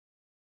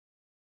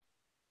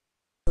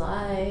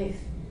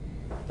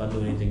Don't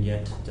do anything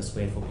yet. Just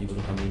wait for people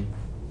to come in.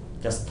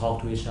 Just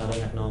talk to each other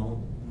like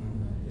normal.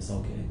 It's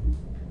okay.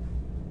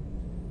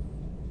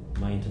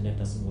 My internet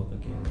doesn't work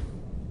again.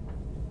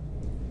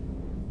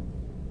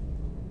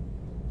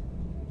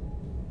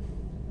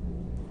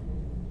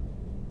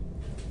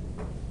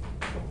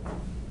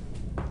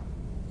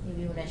 If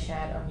you want to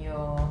chat on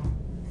your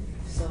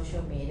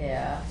social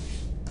media,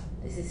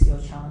 this is your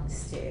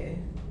chance to.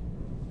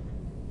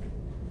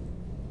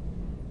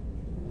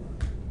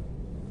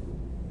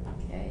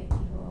 Okay,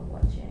 people are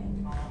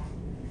watching.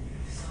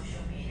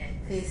 Social media.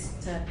 Please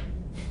turn.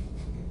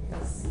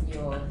 That's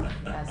your,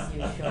 as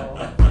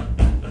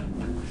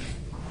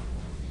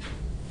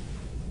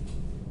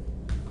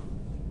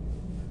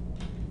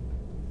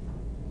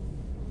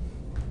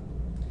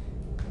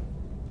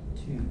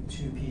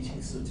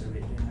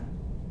Sujarit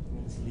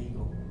means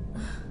legal.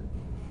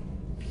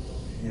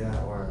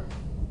 Yeah, or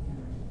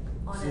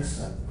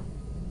Honest.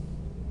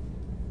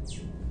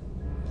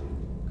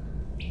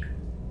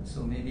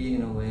 So maybe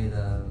in a way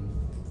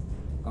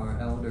our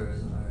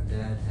elders, our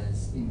dad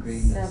has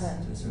ingrained us to a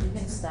 7. certain You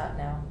can extent. start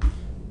now.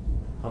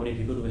 How many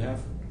people do we have?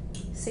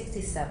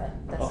 67.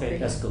 That's Okay, pretty,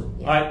 that's good.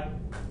 yeah. Alright,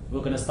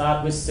 we're gonna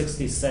start with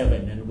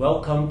 67 and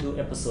welcome to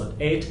episode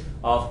 8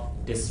 of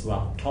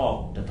Thisrupt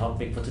Talk. The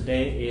topic for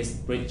today is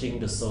bridging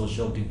the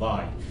social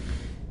divide.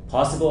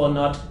 Possible or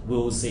not,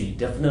 we'll see.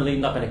 Definitely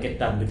not gonna get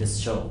done with this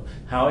show.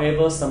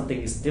 However, something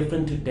is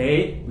different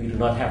today. We do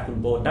not have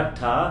Kunbo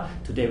Nakta.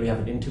 Today we have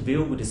an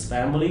interview with his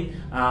family.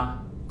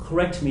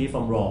 Correct me if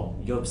I'm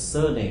wrong. Your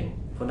surname,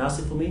 pronounce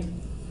it for me?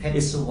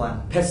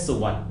 Bejrsuwana.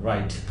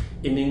 Right.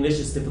 In English,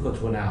 it's difficult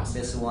to pronounce.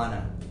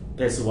 Bejrsuwana.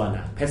 The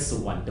Bejrsuwana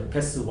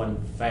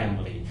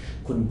family.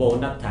 Kunbo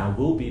Nakta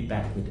will be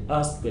back with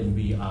us when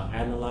we are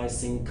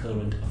analyzing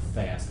current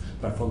affairs.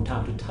 But from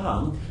time to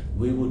time,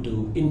 we will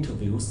do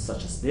interviews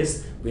such as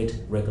this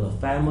with regular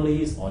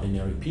families,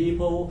 ordinary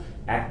people,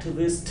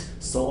 activists,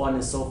 so on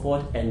and so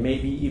forth, and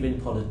maybe even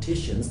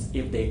politicians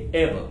if they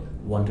ever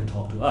want to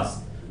talk to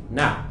us.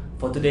 Now,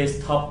 for today's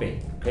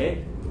topic,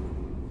 okay?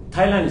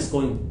 Thailand is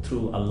going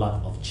through a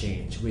lot of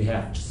change. We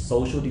have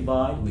social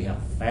divide, we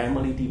have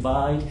family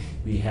divide,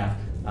 we have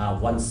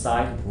one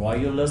side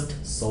royalist,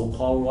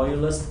 so-called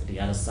royalist, the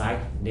other side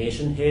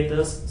nation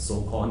haters,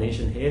 so-called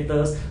nation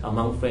haters,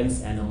 among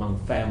friends and among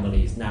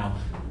families. Now,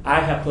 I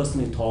have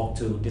personally talked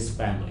to this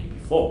family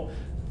before.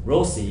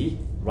 Rosie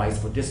writes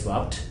for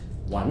Thisrupt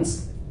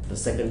once. The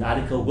second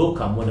article will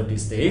come one of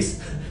these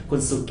days. Kun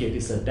Sukit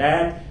is her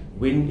dad.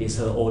 Win is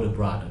her older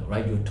brother,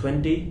 right? You're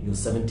 20, you're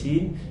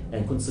 17,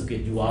 and Kun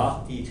Sukit, you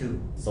are? 52.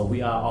 So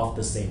we are of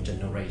the same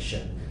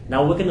generation.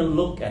 Now we're gonna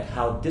look at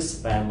how this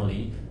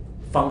family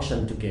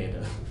function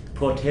together,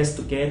 protest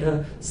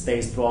together,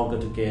 stay stronger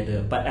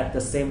together, but at the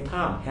same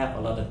time have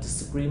a lot of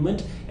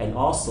disagreement and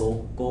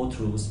also go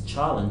through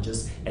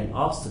challenges and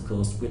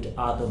obstacles with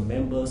other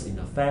members in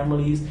the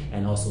families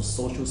and also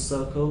social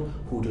circle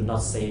who do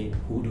not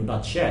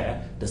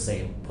share the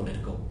same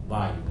political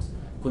values.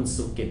 Kun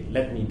Sukit,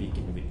 let me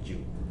begin with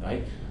you,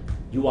 right?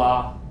 You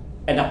are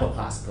an upper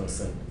class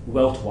person,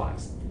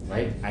 wealth-wise,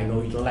 right? I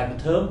know you don't like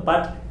the term,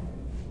 but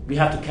we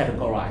have to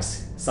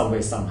categorize some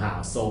way,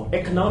 somehow. So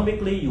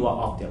economically, you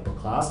are of the upper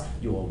class,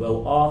 you are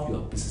well off, you are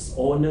a business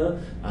owner,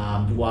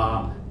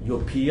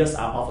 your peers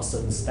are of a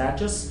certain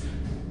status.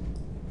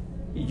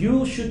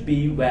 You should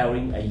be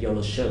wearing a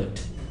yellow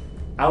shirt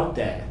out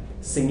there,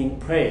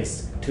 singing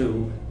praise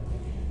to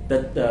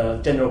the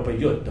General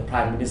Prayut, the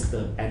Prime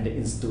Minister and the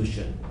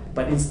institution.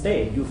 But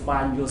instead, you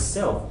find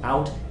yourself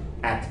out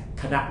at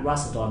Khana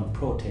Ratsadon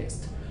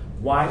protest.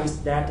 Why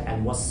is that,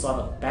 and what sort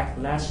of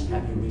backlash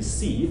have you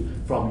received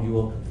from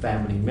your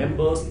family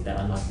members that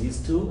are not these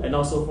two, and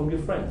also from your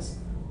friends?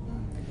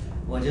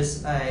 Well,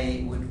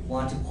 I would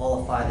want to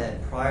qualify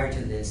that prior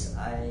to this,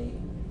 I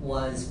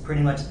was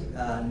pretty much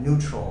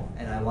neutral,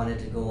 and I wanted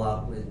to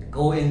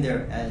go in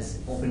there as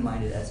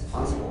open-minded as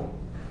possible.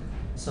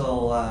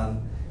 So,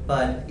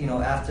 but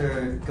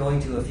after going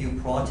to a few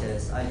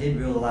protests, I did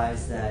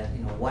realize that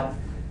what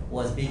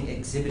was being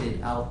exhibited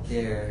out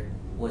there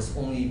was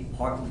only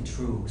partly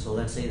true. So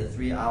let's say the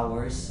 3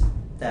 hours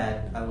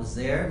that I was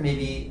there,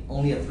 maybe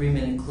only a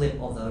 3-minute clip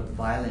of the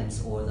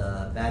violence or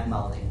the bad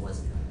mouthing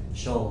was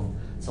shown.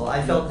 So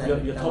I felt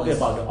that you're talking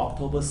about the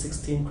October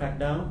 16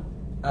 crackdown.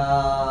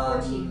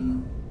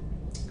 14.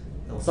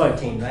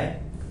 14, right?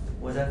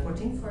 Was that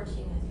 14?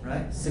 14.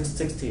 Right?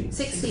 16.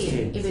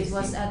 16. If it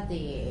was at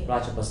the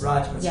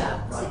Rajapaksa. Yeah,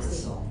 Right. 16.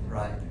 So,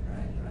 right.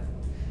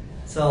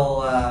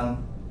 So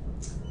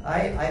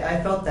I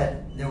felt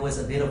that there was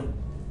a bit of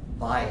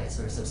bias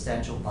or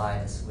substantial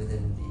bias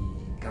within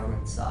the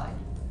government side,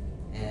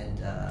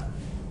 and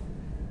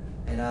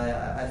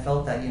I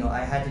felt that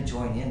I had to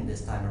join in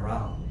this time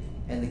around.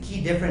 And the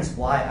key difference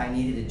why I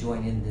needed to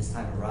join in this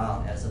time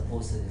around as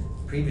opposed to the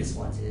previous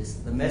ones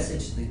is the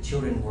message the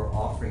children were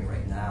offering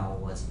right now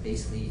was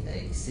basically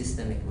a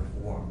systemic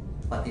reform,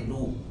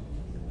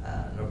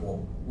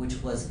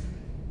 which was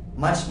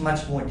much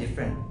more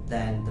different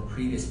than the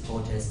previous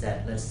protests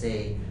that, let's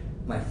say,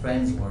 my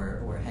friends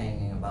were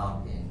hanging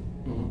about in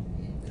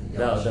the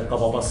yellow the shirts.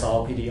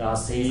 Gobabasol, Things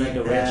PDRC, like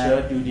the red that.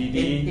 shirt, UDD.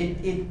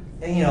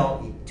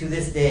 To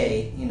this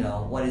day,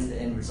 what is the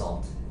end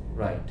result?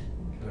 Right.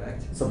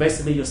 Correct? So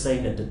basically you're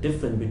saying that the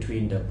difference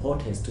between the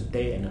protest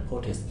today and the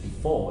protest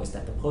before is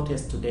that the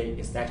protest today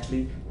is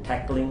actually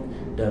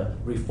tackling the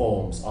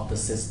reforms of the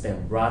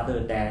system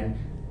rather than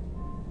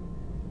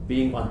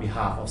being on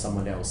behalf of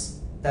someone else.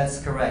 That's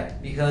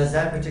correct, because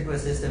that particular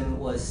system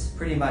was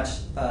pretty much,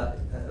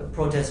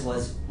 protest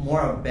was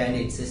more a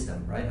band-aid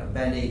system, right? A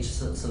band-aid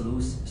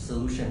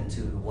solution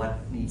to what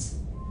needs,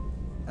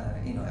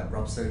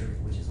 abrupt surgery,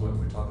 which is what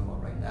we're talking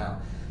about right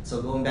now.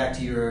 So going back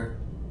to your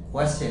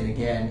question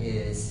again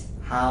is,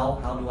 how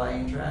do I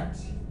interact?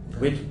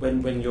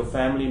 When your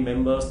family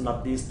members,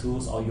 not these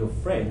tools, or your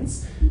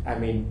friends, I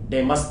mean,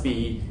 they must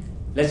be,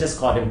 let's just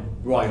call them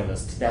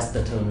royalists. That's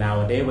the term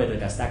nowadays, whether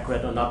that's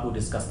accurate or not, we'll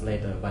discuss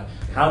later. But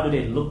how do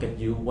they look at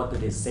you? What do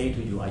they say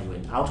to you? Are you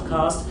an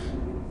outcast?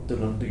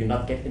 Do you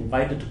not get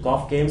invited to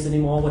golf games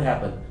anymore? What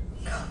happened?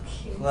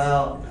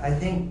 Well, I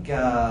think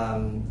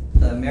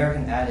the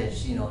American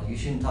adage, you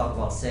shouldn't talk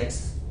about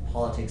sex,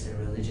 politics, and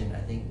religion, I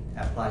think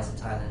applies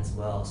to Thailand as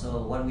well.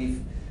 So what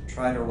we've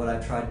tried, or what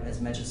I've tried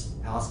as much as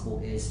possible,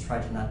 is try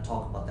to not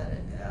talk about that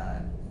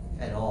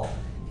at all.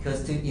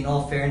 Because in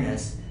all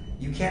fairness,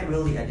 you can't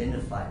really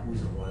identify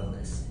who's a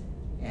royalist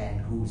and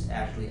who's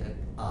actually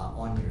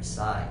on your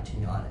side, to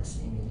be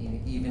honest. I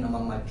mean, even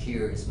among my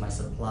peers, my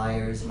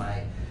suppliers,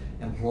 my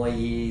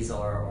employees,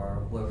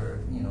 or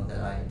whoever that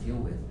I deal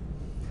with.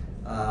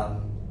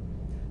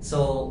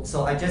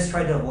 So I just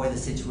try to avoid the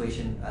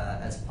situation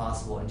as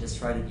possible and just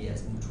try to be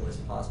as neutral as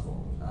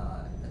possible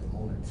at the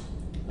moment.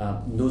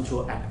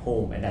 Neutral at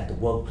home and at the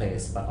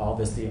workplace, but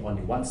obviously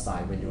only one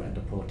side when you're at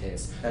the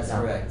protest. That's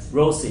correct.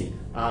 Rosie,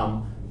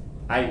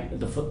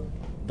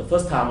 the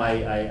first time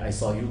I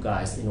saw you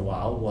guys in a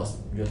while was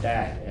your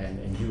dad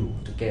and you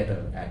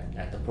together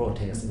at the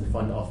protest in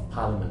front of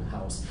Parliament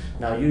House.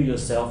 Now you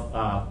yourself,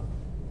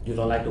 you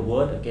don't like the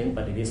word again,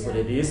 but it is what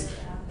it is.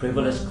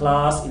 Privileged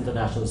class,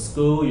 international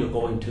school, you're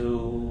going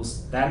to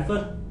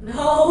Stanford?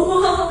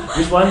 No.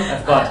 Which one? I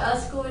forgot. A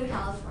school in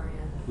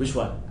California. Which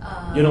one?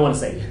 You don't want to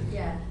say?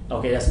 Yeah.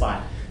 Okay, that's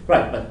fine.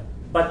 Right,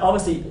 but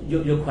obviously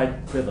you're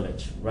quite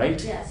privileged,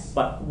 right? Yes.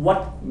 But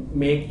what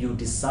made you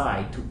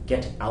decide to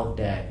get out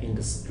there in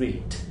the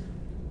street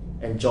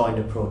and join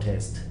the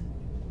protest?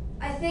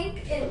 I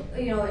think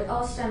it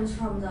all stems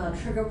from the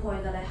trigger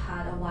point that I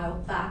had a while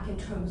back in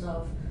terms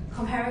of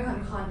comparing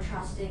and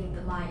contrasting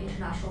my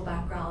international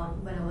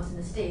background when I was in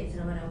the States,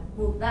 and when I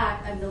moved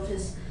back, I've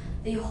noticed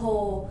the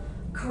whole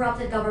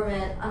corrupted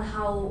government and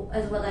how,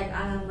 as what like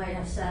Anand might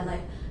have said,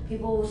 like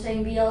people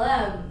saying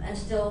BLM and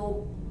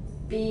still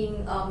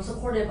being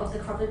supportive of the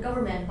corrupted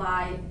government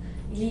by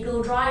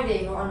illegal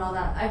driving or all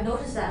that. I've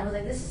noticed that and I was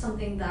like, this is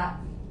something that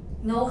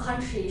no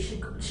country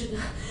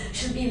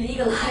should be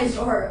legalized,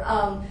 or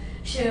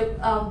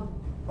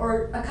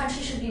or a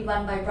country should be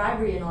run by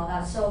bribery and all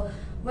that. So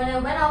when I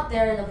went out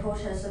there in the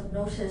protest, I've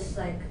noticed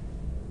like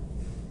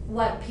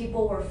what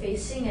people were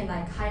facing, and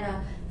I kind of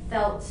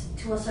felt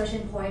to a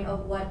certain point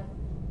of what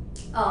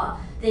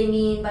they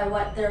mean by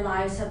what their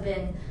lives have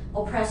been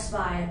oppressed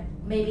by.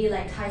 Maybe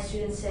like Thai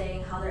students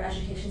saying how their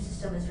education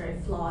system is very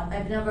flawed.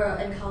 I've never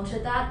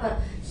encountered that, but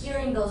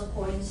hearing those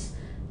points,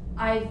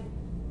 I've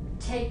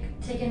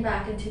taken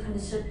back into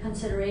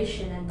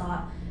consideration and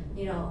thought,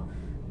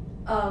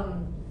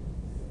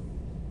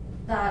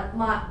 that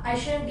I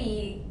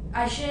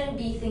shouldn't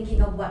be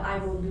thinking of what I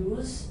will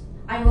lose.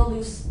 I will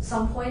lose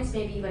some points,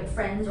 maybe like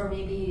friends or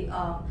maybe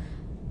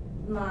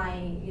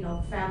my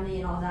family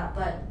and all that.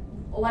 But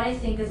what I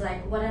think is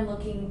like what I'm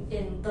looking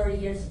in 30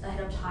 years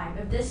ahead of time.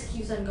 If this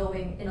keeps on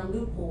going in a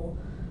loophole,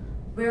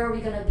 where are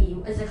we gonna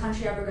be? Is the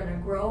country ever gonna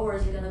grow, or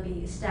is it gonna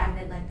be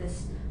stagnant like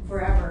this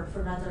forever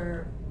for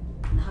another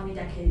how many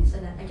decades?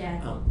 And then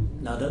again.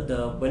 Now,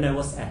 when I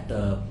was at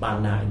the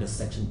Bana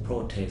intersection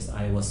protest,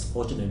 I was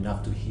fortunate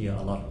enough to hear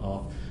a lot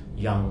of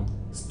young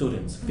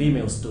students,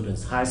 female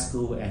students, high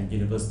school and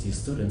university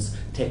students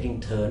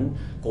taking turn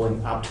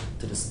going up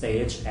to the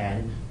stage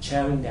and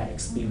sharing their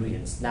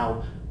experience.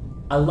 Now,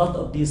 a lot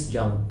of these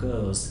young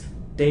girls,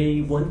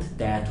 they weren't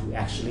there to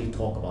actually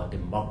talk about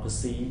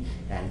democracy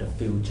and the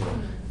future.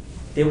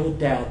 They were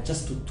there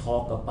just to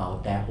talk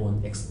about their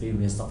own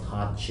experience of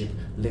hardship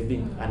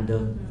living under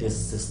this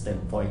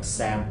system. For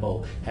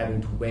example,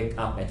 having to wake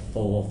up at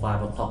 4 or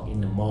 5 o'clock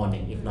in the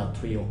morning, if not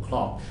 3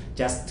 o'clock,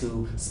 just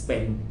to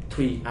spend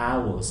 3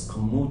 hours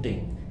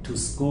commuting to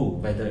school,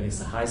 whether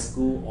it's a high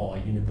school or a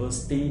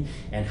university,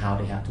 and how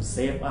they have to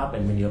save up,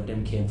 and many of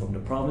them came from the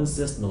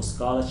provinces, no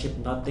scholarship,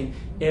 nothing.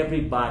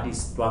 Everybody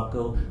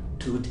struggled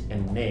tooth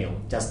and nail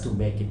just to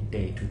make it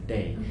day to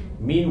day.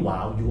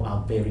 Meanwhile, you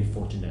are very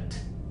fortunate.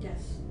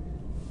 Yes.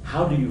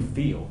 How do you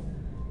feel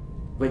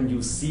when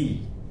you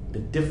see the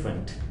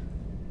difference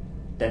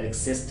that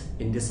exists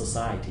in this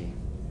society?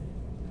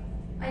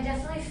 I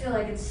definitely feel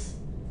like it's,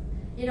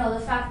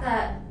 the fact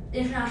that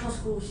international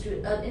schools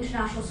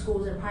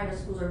and private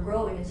schools are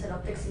growing instead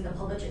of fixing the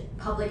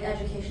public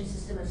education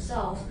system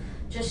itself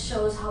just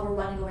shows how we're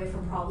running away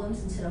from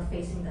problems instead of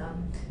facing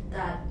them.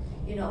 That,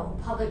 you know,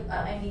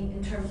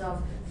 in terms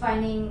of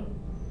finding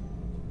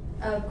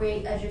a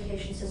great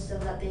education system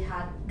that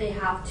they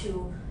have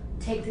to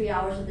take 3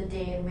 hours of the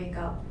day and wake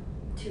up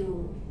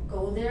to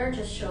go there,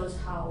 just shows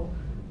how,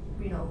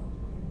 you know,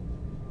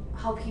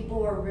 how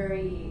people are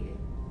very,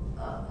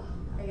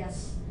 I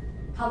guess,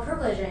 how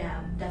privileged I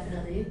am,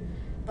 definitely.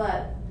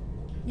 But,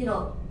 you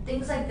know,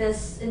 things like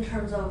this in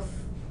terms of,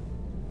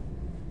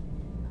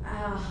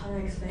 how do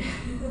I explain?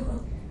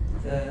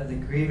 The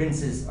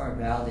grievances are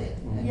valid.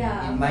 And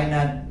Yeah. it might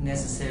not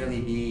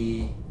necessarily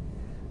be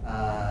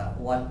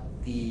what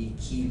the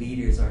key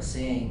leaders are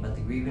saying, but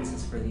the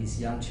grievances for these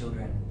young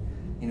children,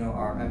 you know,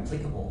 are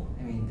applicable.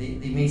 I mean,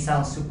 they may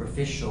sound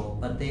superficial,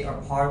 but they are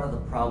part of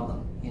the problem.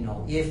 You know,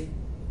 if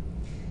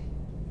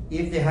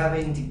they're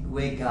having to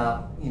wake up,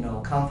 you know,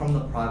 come from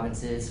the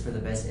provinces for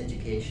the best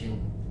education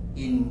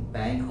in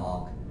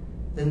Bangkok,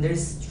 then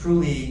there's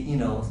truly, you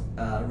know,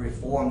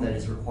 reform that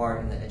is required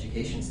in the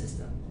education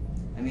system.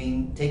 I mean,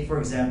 take for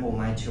example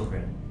my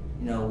children.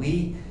 You know,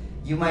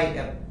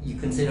 you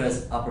consider us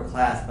upper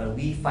class, but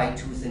we fight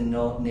tooth and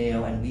nail,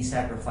 and we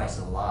sacrifice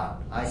a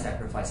lot. I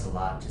sacrifice a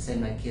lot to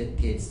send my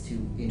kids to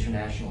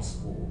international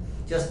school,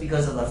 just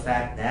because of the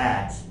fact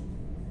that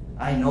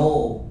I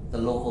know the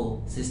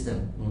local system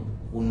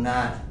will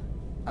not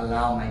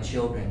allow my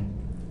children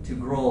to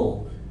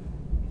grow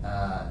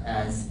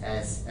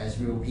as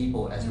real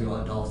people, as real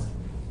adults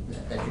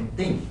that can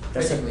think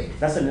critically.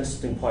 That's an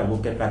interesting point.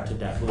 We'll get back to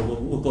that.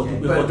 We'll go to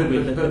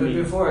But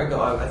before I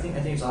go, I think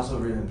it's also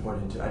really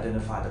important to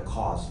identify the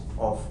cause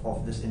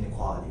of this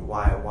inequality.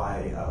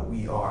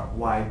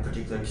 Why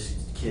particular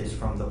kids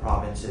from the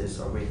provinces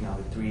are waking up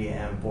at 3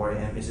 a.m., 4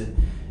 a.m.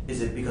 Is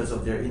it because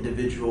of their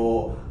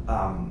individual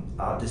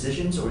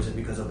decisions, or is it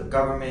because of the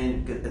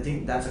government? I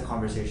think that's a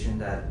conversation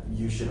that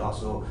you should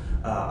also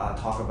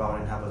talk about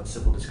and have a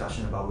civil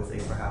discussion about with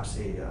perhaps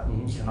a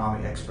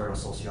economic expert or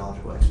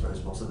sociological expert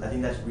as well. So I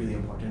think that's really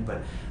important.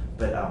 But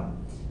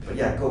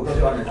yeah, go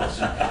to other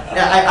question.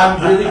 Yeah,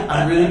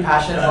 I'm really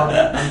passionate about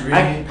it.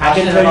 I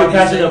can tell you're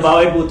passionate about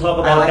it. We'll talk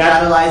about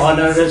that on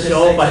another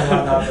show. But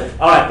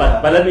all right,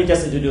 but let me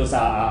just introduce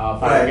our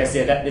final guest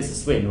here. This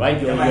is Win, right?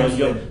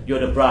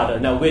 You're the brother.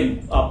 Now,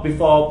 Win,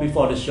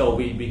 before the show,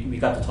 we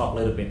got to talk a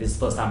little bit. This is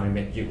the first time I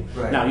met you.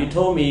 Right. Now, you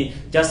told me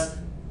just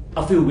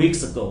a few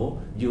weeks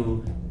ago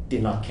you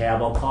did not care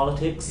about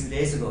politics. 2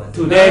 days ago.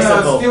 2 days No,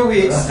 ago. Still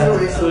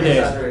weeks. 2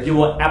 days. You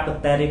were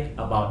apathetic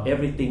about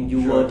everything.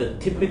 You were the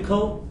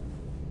typical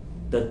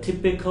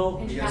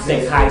ด็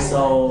กไฮโซ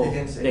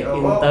เด็ก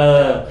อินเตอ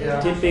ร์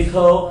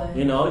typical,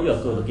 you know, you're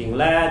a good looking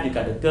lad, you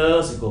got the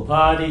girls, you go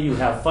party, you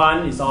have fun,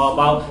 it's all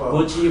about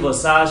Gucci,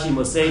 Versace,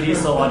 Mercedes,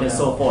 so on and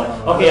so forth.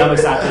 Okay, I'm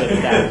excited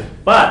with that.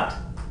 But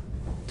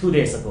 2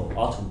 days ago,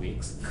 or 2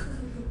 weeks,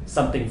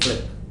 something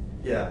flipped.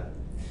 Yeah.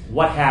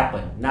 What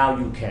happened? Now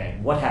you care.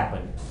 What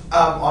happened?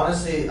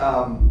 Honestly,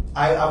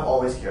 I've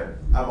always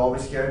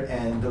cared.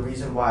 And the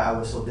reason why I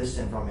was so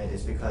distant from it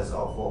is because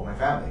of my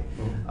family.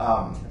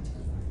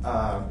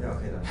 Yeah,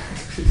 okay then.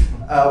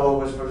 Well, it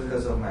was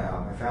because of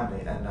my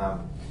family, and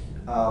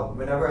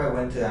whenever I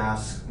went to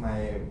ask my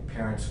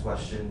parents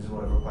questions,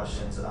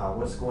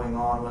 what's going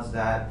on, what's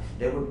that,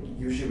 they would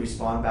usually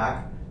respond back,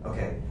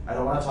 okay, I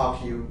don't want to talk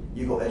to you.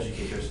 You go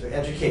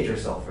educate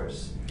yourself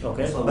first.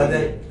 Okay. But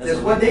then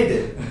that's what they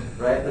did,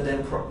 right?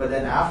 But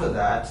then after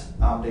that,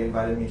 they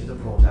invited me to the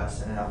protest,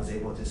 and I was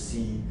able to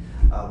see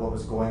what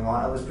was going on.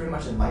 I was pretty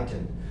much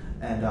enlightened,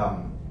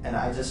 and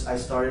I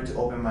started to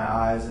open my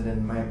eyes, and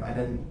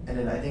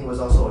then I think it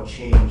was also a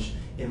change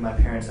in my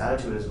parents'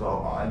 attitude as well,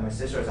 and my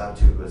sister's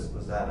attitude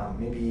was that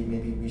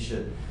maybe we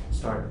should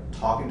start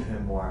talking to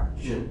him more.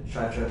 Should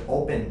try to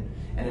open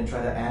and then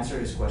try to answer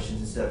his questions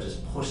instead of just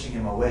pushing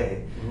him away.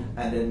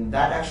 And then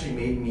that actually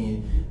made me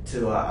to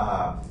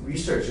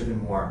research a bit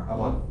more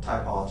about Thai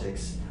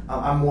politics.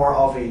 I'm more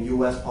of a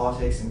U.S.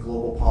 politics and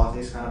global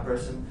politics kind of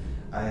person.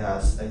 I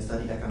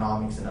study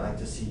economics, and I like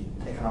to see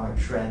economic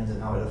trends and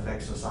how it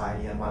affects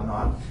society and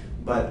whatnot.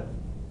 But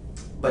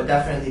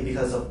definitely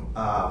because of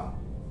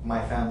my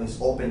family's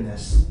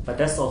openness. But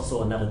that's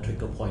also another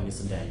trigger point,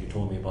 isn't there? You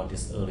told me about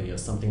this earlier.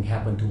 Something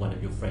happened to one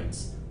of your friends.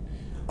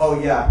 Oh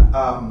yeah.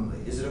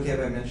 Is it okay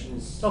if I mention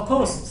this? Of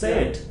course, say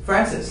it.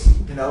 Francis.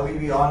 You know,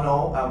 we all know.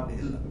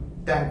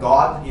 Thank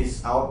God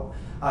he's out.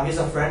 He's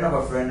a friend of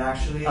a friend,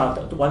 actually.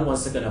 One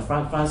second.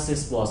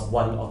 Francis was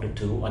one of the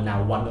two, or now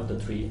one of the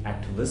 3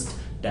 activists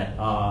that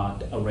are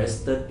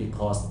arrested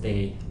because they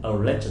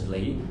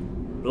allegedly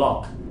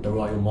blocked the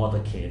royal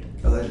motorcade.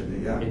 Allegedly,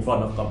 yeah. In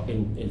front of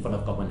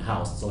government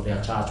house. So they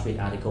are charged with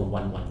Article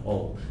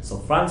 110. So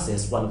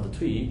Francis, one of the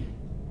 3,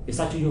 is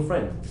actually your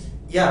friend.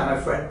 Yeah, my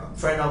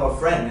friend of a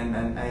friend,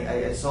 and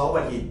I saw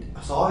what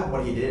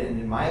he did, and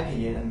in my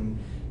opinion and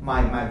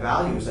my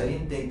values, I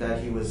didn't think that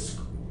he was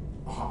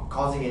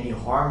causing any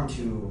harm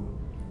to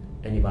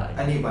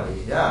anybody.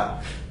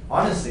 Yeah,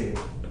 honestly.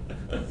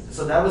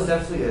 So that was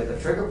definitely a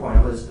trigger point.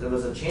 It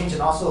was a change,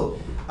 and also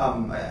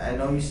I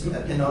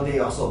know they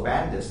also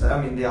banned this.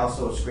 I mean, they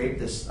also scraped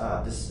this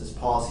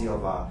policy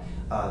of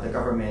the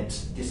government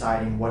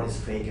deciding what is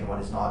fake and what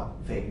is not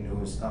fake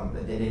news.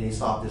 They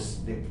stop this.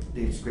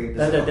 They scrape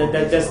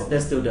this.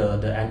 There's still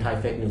the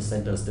anti-fake news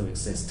center still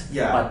exists.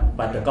 Yeah.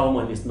 But the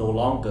government is no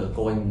longer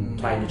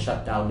trying to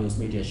shut down news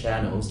media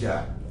channels.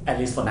 Yeah. At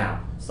least for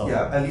now. So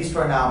yeah, at least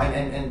for now,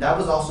 and that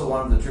was also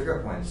one of the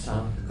trigger points,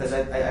 because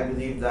I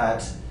believe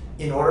that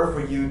in order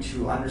for you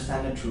to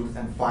understand the truth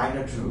and find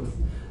the truth,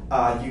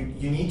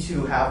 you need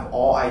to have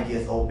all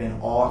ideas open,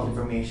 all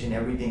information,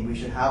 everything. We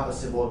should have a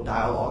civil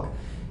dialogue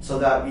so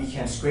that we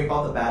can scrape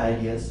out the bad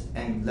ideas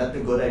and let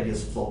the good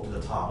ideas float to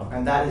the top.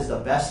 And that is the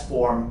best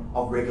form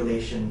of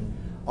regulation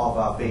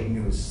of fake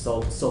news.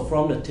 So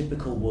from the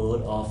typical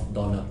word of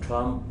Donald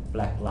Trump,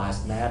 Black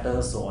Lives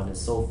Matter, so on and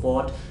so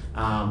forth,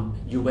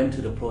 you went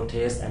to the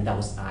protest and that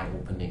was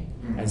eye-opening.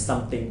 And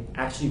something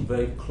actually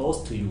very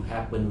close to you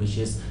happened, which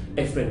is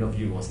a friend of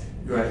yours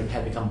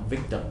had become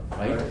victim,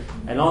 right?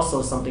 And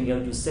also something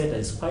else you said that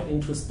is quite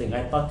interesting.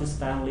 I thought this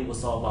family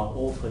was all about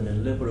open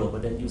and liberal,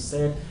 but then you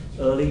said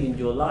early in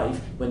your life,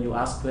 when you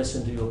asked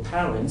questions to your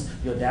parents,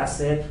 your dad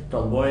said,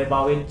 don't worry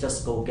about it,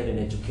 just go get an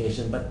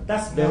education. But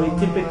that's very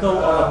typical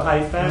of a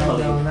Thai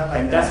family.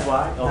 And that's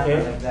why, okay?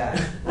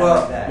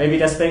 Well, maybe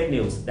that's fake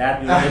news.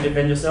 That you want to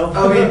defend yourself?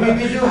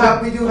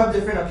 we do have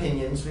different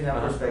opinions, we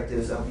have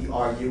perspectives, we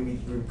argue,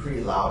 we're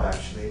pretty loud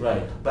actually.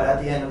 Right. But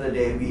at the end of the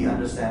day, we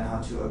understand how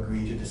to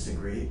agree to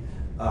disagree.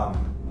 At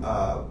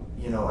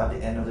the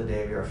end of the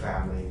day, we're a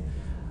family.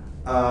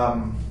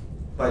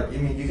 But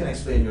you can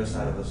explain your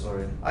side of the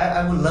story.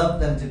 I would love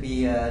them to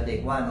be เด็ก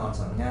ว่านอน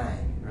สอนง่าย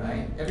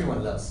right? Everyone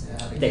loves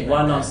having เด็กว่า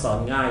นอนสอน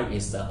ง่าย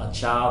is a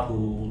child who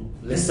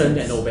listen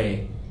and obey.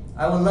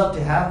 I would love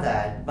to have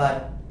that, but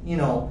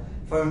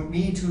for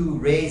me to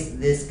raise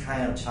this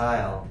kind of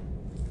child,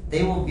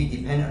 they will be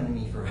dependent on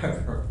me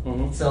forever.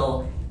 So,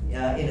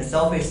 in a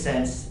selfish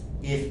sense,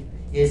 if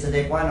it's a เ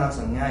ด็กว่านอนส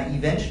อนง่าย,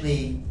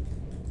 eventually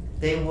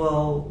they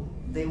will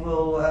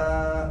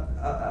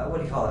what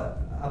do you call it?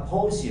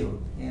 Oppose you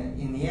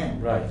in the end.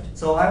 Right.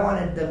 So I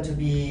wanted them to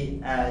be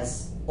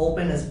as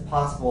open as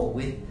possible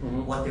with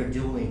what they're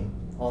doing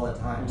all the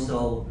time. So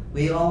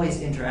we always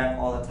interact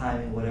all the time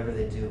in whatever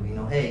they do.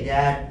 Hey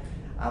Dad,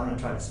 I want to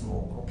try to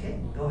smoke. Okay,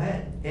 go ahead.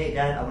 Hey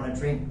Dad, I want to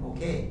drink.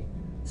 Okay.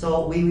 So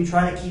we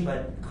try to keep a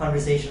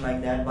conversation like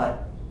that, but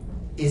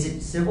is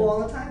it civil all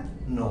the time?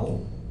 No.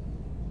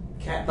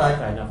 Can't but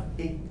fair enough.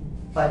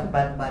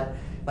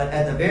 But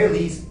at the very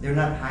least, they're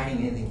not hiding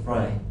anything from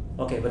me.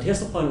 Okay, but here's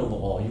the point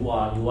overall. You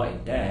are a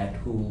dad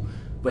who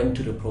went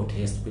to the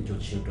protest with your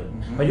children.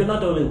 But you're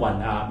not the only one.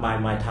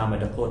 My time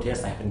at the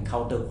protest, I've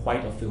encountered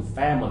quite a few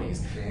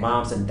families,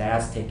 moms and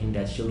dads taking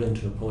their children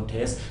to the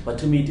protest. But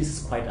to me, this is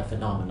quite a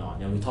phenomenon.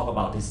 We talk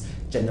about this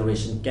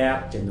generation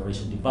gap,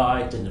 generation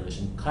divide,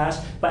 generation clash.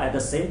 But at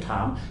the same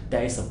time,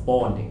 there is a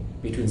bonding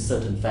between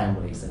certain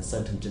families and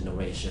certain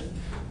generation.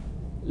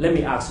 Let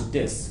me ask you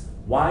this.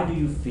 Why do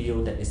you feel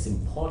that it's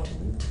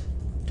important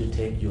to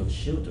take your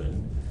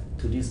children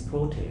to these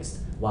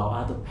protests while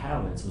other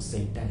parents will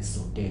say that is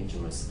so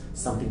dangerous,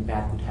 something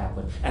bad could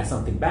happen, and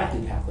something bad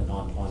did happen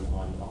on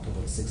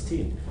October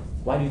 16th?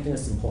 Why do you think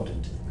it's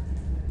important?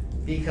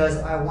 Because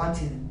I want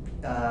to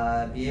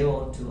be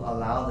able to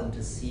allow them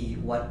to see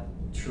what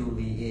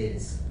truly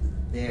is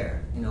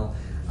there.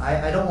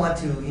 I don't want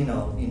to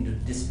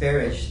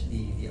disparage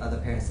the other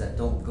parents that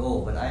don't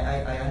go, but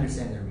I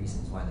understand their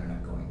reasons why they're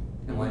not going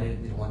and why they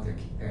don't want their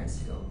parents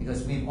to go,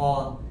 because we've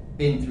all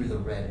been through the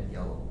red and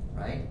yellow,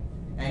 right?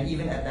 And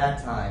even at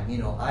that time,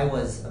 I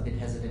was a bit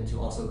hesitant to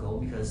also go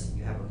because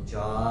you have a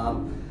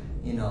job,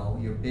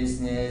 your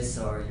business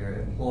or your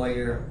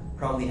employer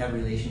probably have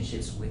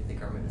relationships with the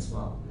government as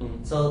well.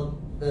 So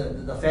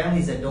the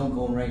families that don't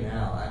go right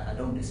now, I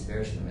don't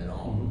disparage them at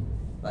all.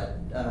 But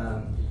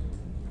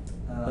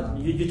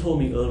you told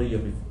me earlier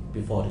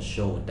before the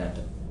show that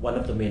one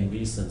of the main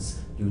reasons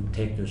you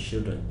take your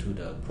children to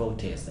the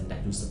protest and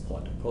that you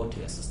support the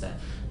protest is that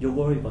you're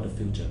worried about the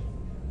future.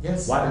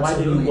 Yes, why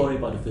do you worry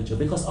about the future?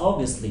 Because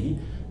obviously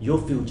your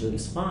future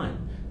is fine.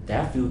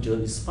 Their future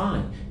is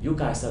fine. You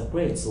guys are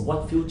great. So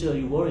what future are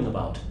you worrying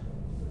about?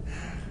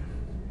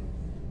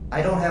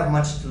 I don't have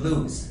much to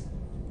lose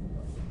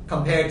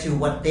compared to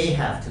what they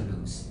have to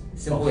lose.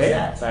 Simple as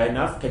that. Fair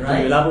enough. Can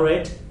you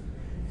elaborate?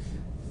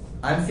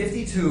 I'm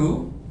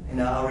 52, and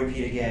I'll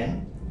repeat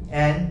again,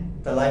 and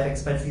the life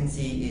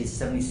expectancy is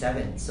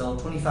 77. So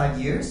 25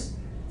 years.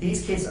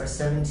 These kids are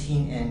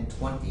 17 and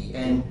 20,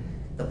 and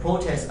the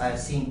protests, I've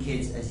seen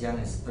kids as young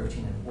as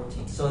 13 and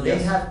 14. So they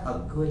have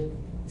a good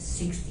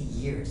 60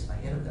 years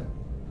ahead of them.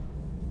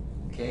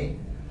 Okay?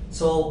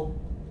 So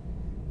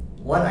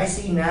what I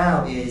see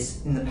now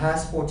is, in the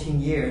past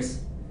 14 years,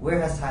 where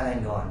has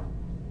Thailand gone?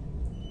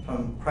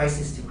 From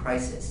crisis to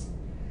crisis.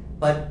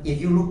 But if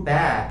you look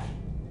back,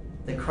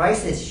 the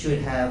crisis should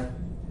have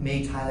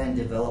made Thailand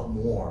develop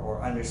more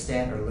or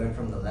understand or learn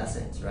from the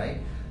lessons, right?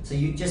 So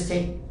you just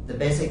take, the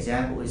best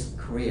example is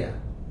Korea.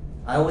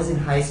 I was in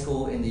high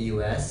school in the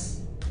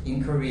US,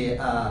 in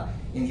Korea,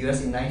 in the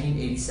US in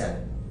 1987,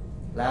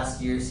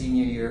 last year,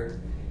 senior year,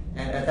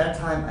 and at that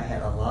time I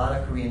had a lot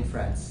of Korean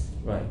friends.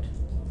 Right.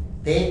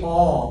 They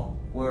all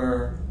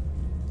were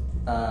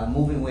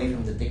moving away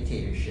from the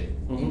dictatorship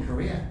in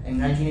Korea. In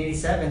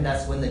 1987,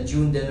 that's when the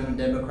June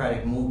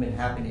Democratic Movement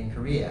happened in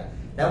Korea.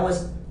 That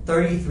was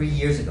 33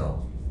 years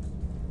ago.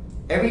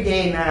 Every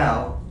day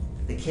now,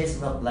 the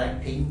kids love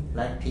Blackpink,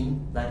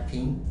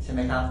ใช่ไห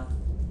มครับ?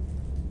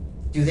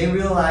 Do they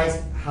realize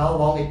how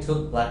long it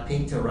took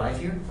Blackpink to arrive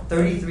here?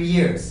 33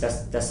 years.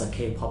 That's a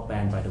K-pop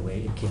band, by the way,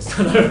 in case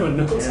not everyone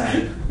knows.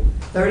 Yeah.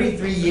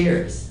 33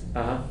 years,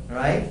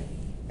 right?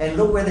 And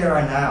look where they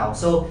are now.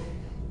 So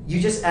you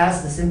just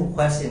asked the simple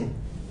question,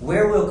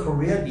 where will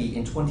Korea be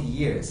in 20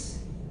 years?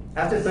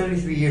 After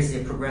 33 years,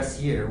 they progressed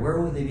here. Where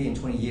will they be in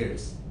 20 years?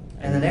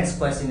 And the next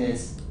question is,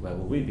 where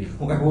will we be?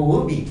 Where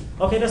will we be?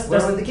 Okay,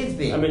 where will the kids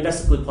be? I mean,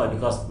 that's a good point,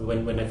 because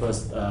when I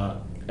first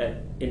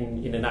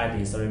in the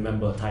 90s, I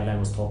remember Thailand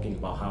was talking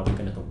about how we're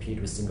going to compete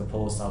with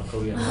Singapore, South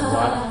Korea, and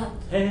Taiwan.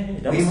 Hey,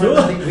 that was true.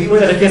 We were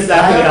the kids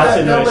laughing at our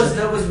generation.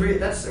 That was real.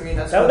 That's real.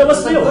 That was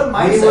real.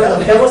 We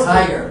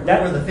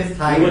were the fifth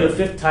tiger. We were the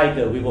fifth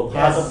tiger. We were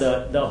part Yes.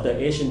 of the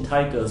Asian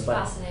tigers.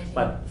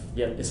 But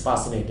yeah, it's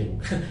fascinating.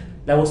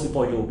 That was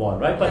before you were born,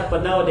 right?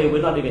 But nowadays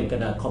we're not even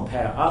gonna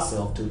compare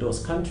ourselves to those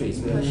countries.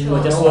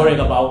 We're just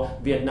worrying about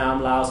Vietnam,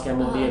 Laos,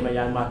 Cambodia,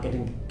 Myanmar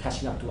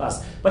catching up to us.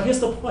 But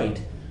here's the point: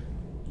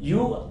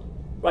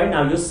 right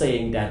now you're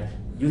saying that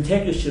you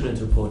take your children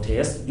to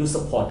protest, you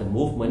support the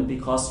movement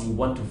because you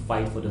want to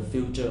fight for the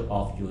future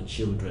of your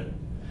children.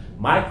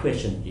 My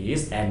question is,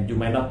 and you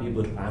might not be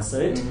able to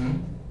answer it,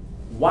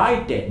 why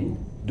then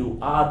do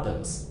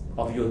others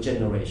of your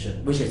generation,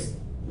 which is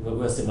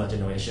we're a similar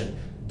generation,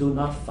 do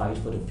not fight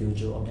for the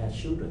future of their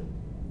children?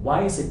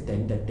 Why is it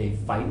then that they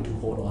fight to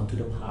hold on to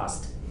the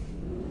past?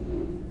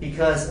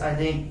 Because I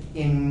think,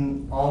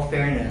 in all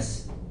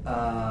fairness,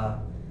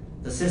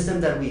 the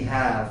system that we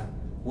have,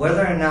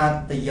 whether or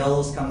not the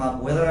yellows come up,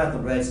 whether or not the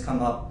reds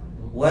come up,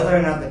 whether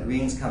or not the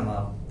greens come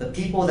up, the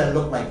people that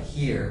look like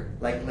here,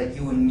 like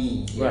you and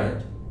me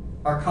here,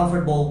 are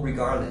comfortable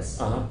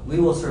regardless. We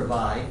will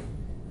survive.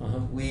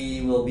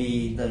 We will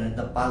be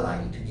the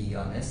palai, to be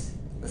honest,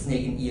 the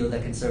snake and eel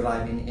that can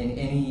survive in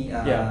any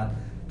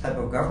type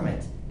of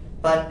government.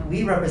 But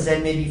we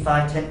represent maybe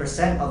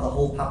 5-10% of the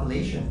whole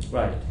population,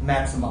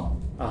 maximum.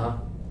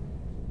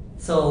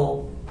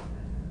 So,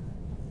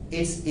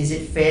 is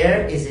it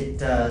fair? Is it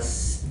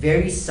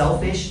very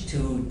selfish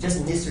to just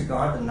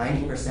disregard the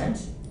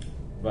 90%?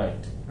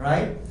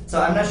 Right.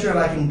 So I'm not sure if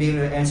I can be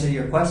able to answer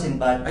your question,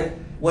 but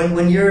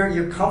when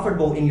you're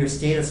comfortable in your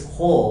status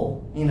quo,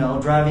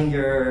 driving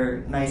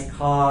your nice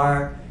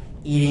car,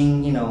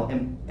 eating,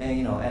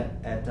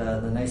 at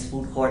the nice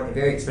food court, a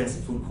very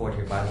expensive food court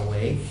here, by the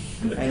way.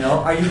 I know.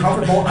 Are you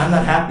comfortable? I'm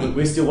not happy.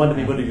 We still want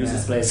people to use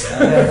this place.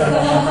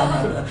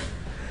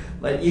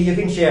 But you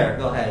can share.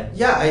 Go ahead.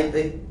 Yeah, I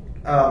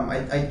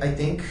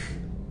think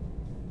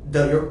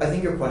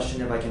your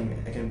question, if I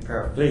can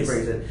paraphrase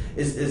it,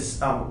 is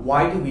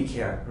why do we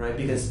care, right?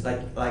 Because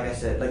like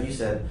you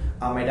said,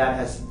 my dad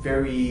has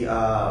very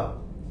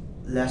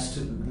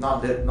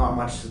not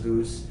much to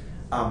lose.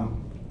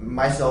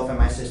 Myself and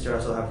my sister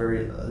also have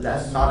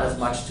not as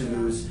much to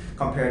lose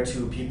compared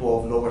to people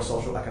of lower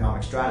social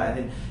economic strata.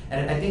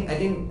 And I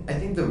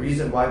think the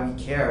reason why we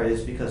care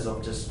is because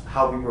of just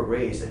how we were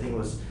raised. I think it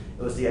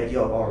was the idea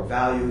of our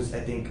values. I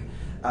think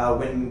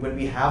when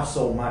we have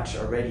so much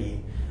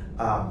already,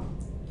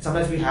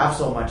 sometimes we have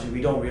so much and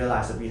we don't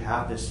realize that we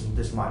have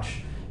this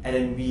much, and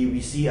then we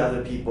see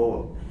other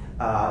people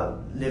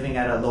living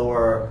at a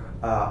lower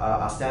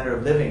standard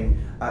of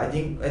living. I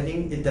think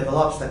it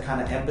develops that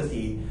kind of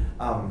empathy,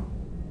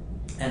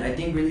 and I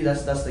think really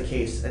that's the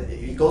case.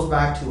 It goes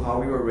back to how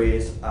we were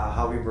raised,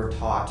 how we were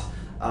taught,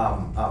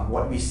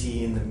 what we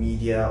see in the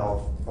media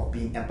of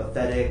being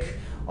empathetic,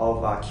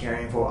 of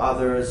caring for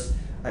others.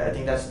 I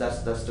think that's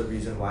the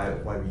reason why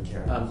we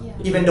care,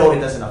 even though it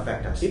doesn't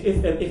affect us.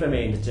 If I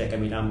may interject, I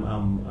mean I'm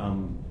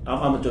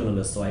a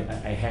journalist, so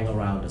I hang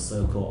around the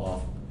circle of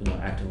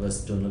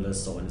activists,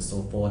 journalists, so on and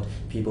so forth,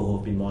 people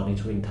who've been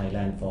monitoring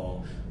Thailand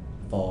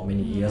for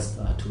many years,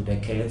 2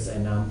 decades,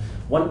 and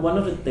one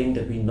of the things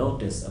that we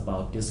notice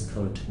about this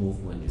current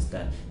movement is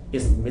that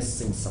it's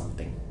missing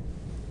something.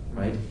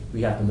 Right?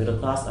 We have the middle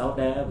class out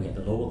there, we have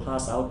the lower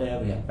class out there,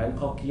 we have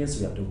Bangkokians,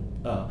 we have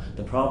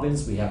the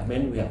province, we have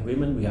men, we have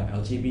women, we have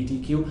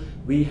LGBTQ,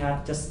 we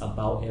have just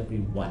about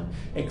everyone,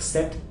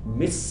 except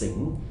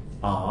missing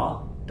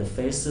are the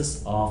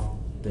faces of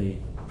the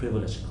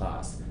privileged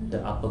class, the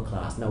upper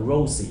class. Now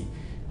Rosie,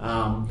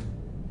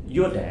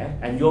 you're there,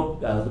 and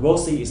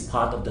Rosie is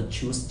part of the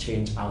Choose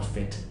Change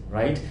outfit,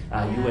 right?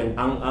 You and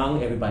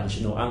Ang, everybody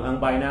should know Ang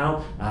by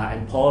now,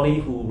 and Polly,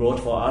 who wrote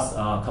for us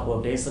a couple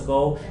of days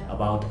ago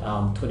about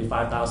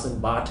 25,000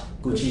 baht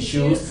Gucci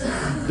shoes.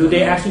 Do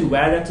they actually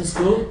wear that to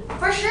school?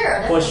 For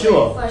sure,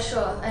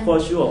 definitely. For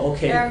sure,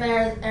 okay.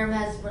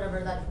 Hermes, whatever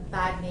that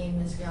bag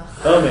name is,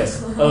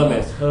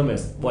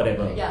 Hermes,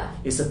 whatever. Yeah.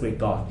 It's a Greek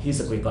god. He's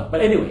a Greek god.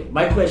 But anyway,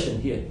 my question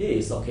here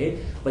is, okay,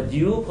 but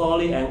you,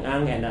 Polly, and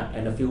Ang,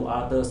 and a few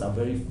others are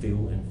very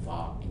few and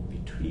far in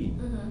between.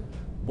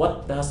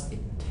 What does it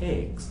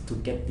takes to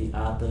get the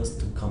others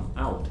to come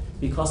out?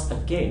 Because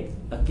again,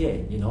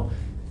 you know,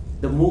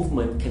 the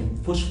movement can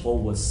push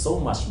forward so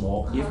much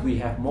more if we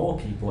have more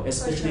people,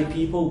 especially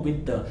people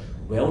with the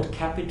wealth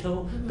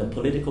capital, the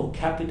political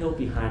capital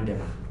behind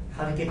them.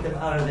 How to get them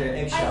out of their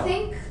eggshell? I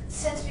think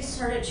since we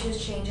started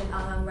Choose Change and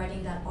I'm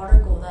writing that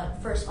article,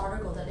 that first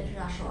article, that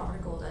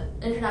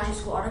international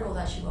school article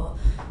that she wrote,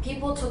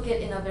 people took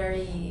it in a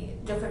very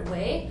different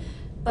way.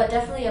 But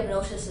definitely I've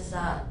noticed is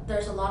that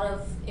there's a lot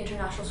of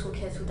international school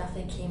kids who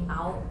definitely came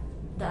out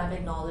that I've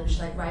acknowledged,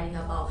 like writing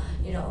about,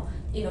 you know,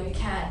 you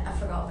can't, I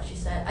forgot what she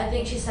said. I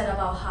think she said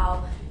about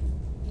how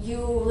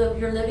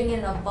you're living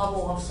in a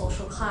bubble of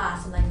social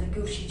class and like the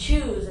Gucci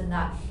shoes, and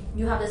that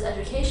you have this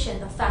education.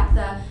 The fact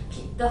that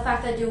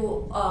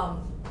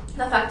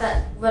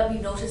what we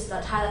noticed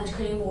that Thailand is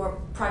creating more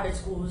private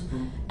schools,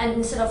 and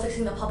instead of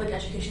fixing the public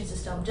education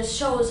system, just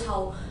shows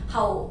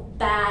how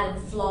bad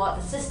and flawed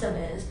the system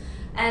is.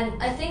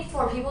 And I think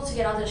for people to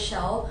get out of the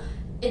shell,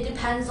 it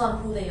depends on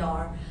who they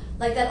are.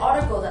 Like that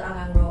article that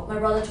Angang wrote, my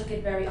brother took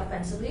it very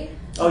offensively.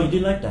 Oh, you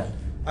didn't like that?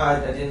 I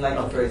didn't like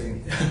the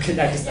phrasing.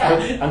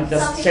 I'm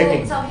just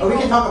checking. We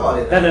can talk about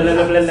it.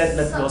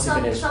 Let's Rosie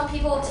finish. Some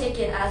people take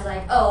it as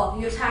like, oh,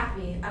 you attacked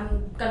me,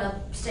 I'm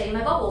gonna stay in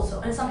my bubble. So,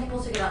 and some people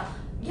take it out,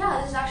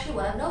 yeah, this is actually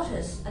what I've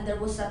noticed, and then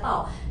we'll step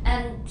out.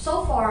 And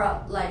so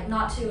far, like,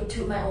 not to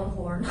toot my own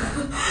horn,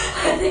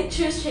 I think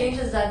Choose Change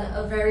has done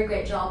a very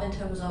great job in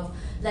terms of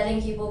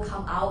letting people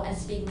come out and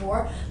speak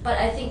more. But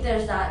I think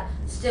there's that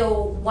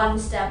still one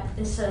step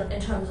in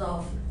terms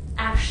of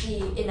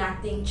actually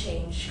enacting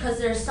change, because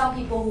there's some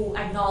people who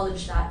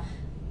acknowledge that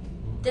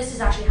this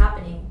is actually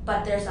happening,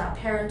 but there's that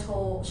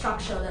parental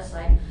structure that's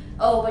like,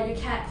 oh, but you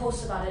can't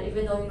post about it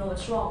even though you know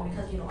it's wrong,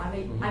 because you know I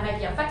might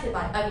be affected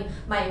by it. I mean,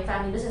 my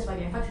family business might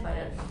be affected by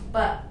it.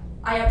 But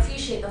I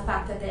appreciate the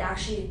fact that they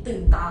actually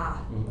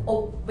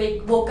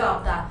woke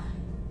up that,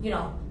 you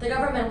know, the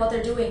government, what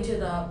they're doing to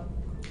the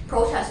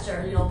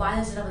protester, you know,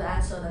 violence is never the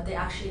answer, that they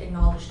actually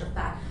acknowledge the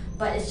fact.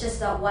 But it's just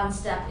that one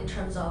step in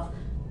terms of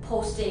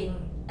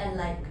posting and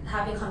like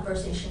having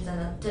conversations and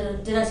a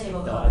dinner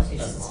table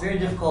conversations. It's very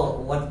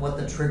difficult what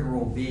the trigger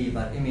will be,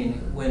 but I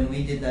mean, when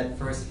we did that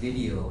first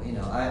video, you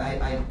know,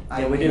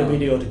 we did a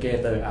video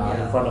together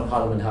in front of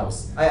Parliament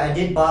House. I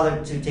did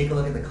bother to take a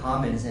look at the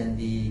comments, and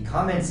the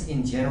comments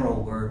in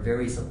general were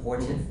very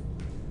supportive.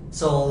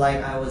 So,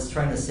 like I was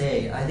trying to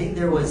say, I think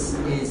there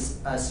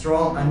is a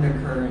strong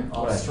undercurrent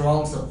of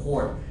strong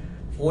support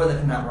for the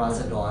Khana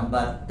Ratsadon,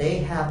 but they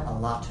have a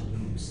lot to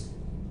lose.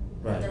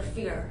 Right. Their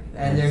fear.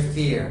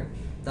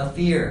 The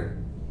fear.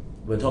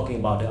 We're talking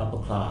about the upper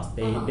class.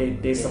 They have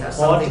support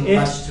something it,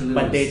 much to lose.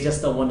 but they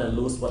just don't want to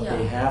lose what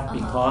they have,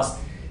 because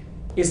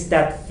is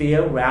that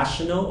fear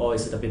rational or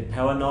is it a bit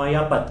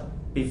paranoia? But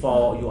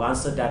before you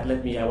answer that,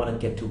 I want to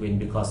get to Win,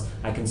 because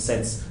I can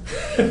sense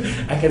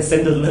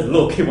the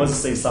look, he wants to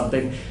say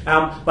something.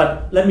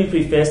 But let me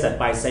preface that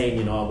by saying,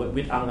 you know,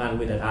 with Angan,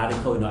 with an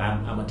article, you know,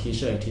 I'm a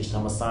teacher, I teach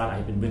Thammasat,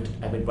 I've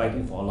been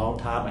writing for a long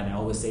time, and I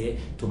always say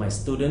to my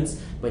students,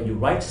 when you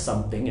write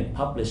something and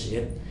publish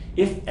it,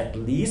 if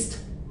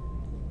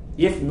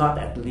not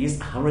at least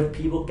 100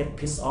 people get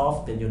pissed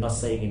off, then you're not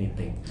saying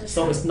anything.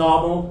 So it's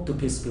normal to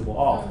piss people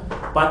off.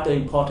 But the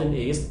important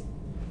is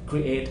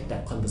create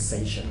that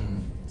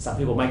conversation. Some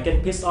people might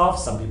get pissed off,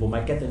 some people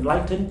might get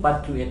enlightened,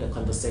 but create a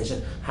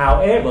conversation.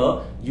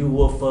 However, you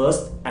were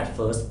at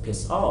first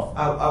pissed off.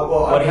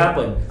 What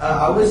happened?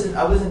 I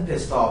wasn't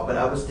pissed off, but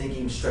I was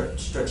thinking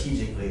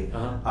strategically.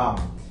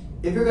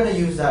 If you're gonna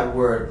use that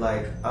word,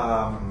 like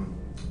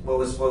what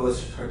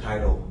was her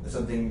title?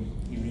 Something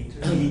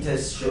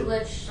elitist,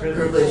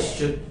 privileged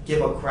should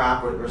give a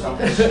crap or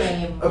something.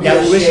 Shame.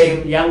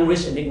 Young,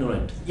 rich, and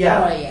ignorant.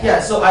 Yeah.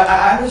 So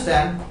I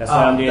understand That's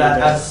why I'm doing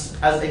that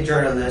as a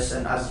journalist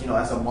and as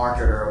as a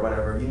marketer or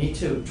whatever, you need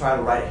to try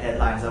to write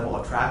headlines that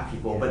will attract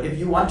people. But if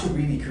you want to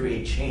really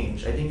create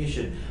change, I think you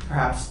should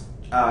perhaps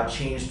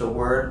change the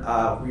word,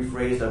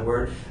 rephrase the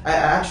word. I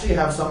actually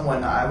have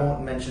someone, I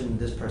won't mention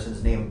this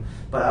person's name,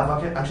 but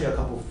I've actually a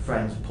couple of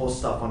friends post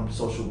stuff on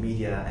social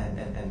media,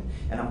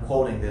 and I'm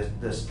quoting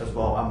this as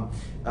well.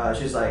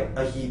 She's like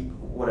a heap,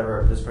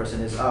 whatever this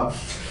person is.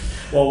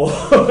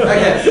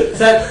 Okay,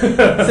 said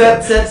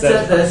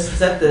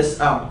this.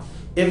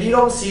 If you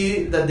don't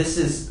see that this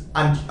is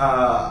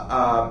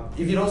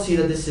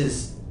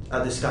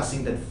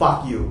disgusting, then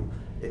fuck you.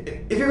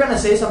 If you're gonna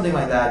say something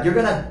like that, you're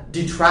gonna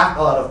detract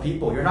a lot of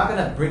people. You're not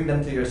gonna bring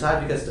them to your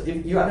side, because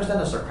if you understand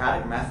the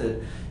Socratic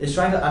method, it's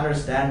trying to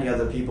understand the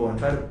other people and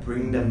try to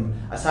bring them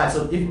aside.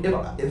 So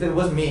if it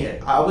was me,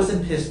 I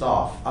wasn't pissed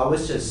off. I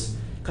was just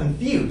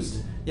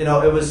confused. You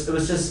know, it was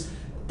just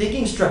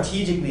thinking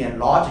strategically and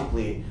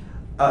logically.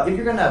 If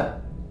you're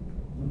gonna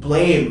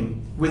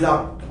blame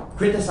without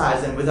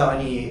criticizing, without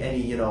any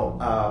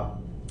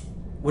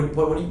what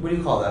do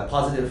you call that?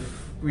 Positive.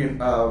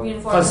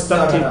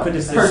 Constructive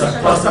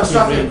criticism.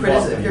 Constructive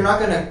criticism. If you're not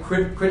going to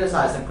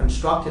criticize them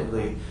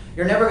constructively,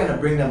 you're never going to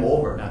bring them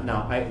over.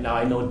 Now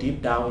I know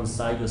deep down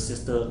inside your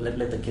sister.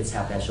 Let the kids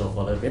have that show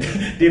for a little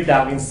bit. Deep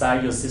down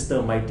inside, your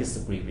sister might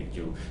disagree with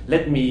you.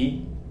 Let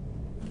me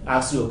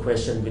ask you a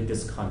question with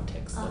this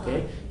context.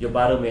 Okay, your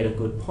brother made a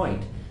good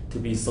point. To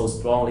be so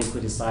strongly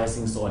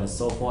criticizing, so on and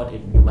so forth.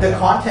 The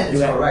content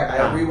is correct. I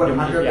agree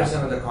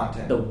 100% with the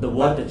content. The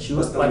word that you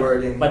use, but the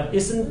wording. But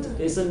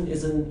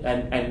isn't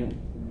and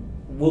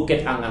we'll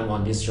get Ang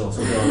on this show,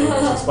 so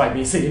she's quite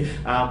busy.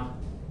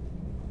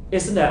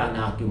 Isn't there an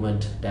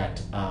argument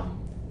that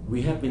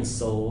we have been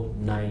so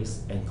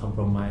nice and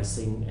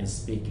compromising and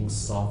speaking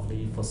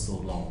softly for so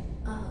long?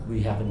 We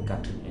haven't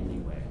gotten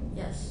anywhere.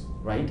 Yes.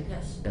 Right?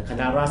 Yes. The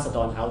Khana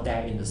Ratsadon out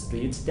there in the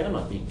streets, they're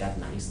not being that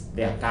nice.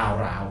 They are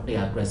gaorao, they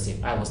are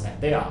aggressive. I was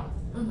like, they are.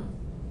 Mm-hmm.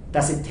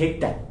 Does it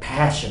take that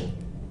passion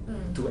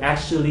to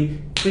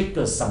actually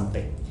trigger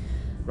something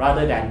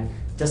rather than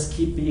just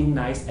keep being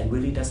nice and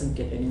really doesn't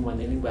get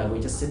anyone anywhere? We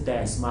just sit there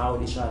and smile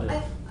at each other.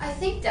 I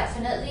think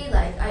definitely,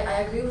 like,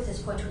 I agree with his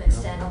point to an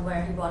extent on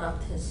where he brought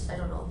up his, I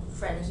don't know,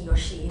 friend, he or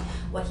she,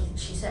 what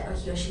she said, or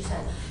he or she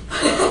said.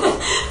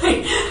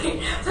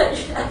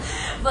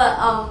 but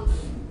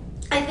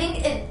I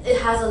think it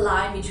has a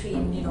line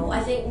between, you know, I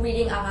think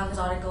reading Ang's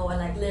article and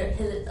like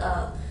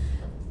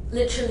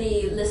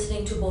literally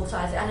listening to both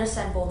sides, I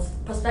understand both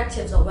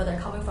perspectives of where they're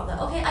coming from.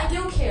 That okay, I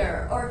do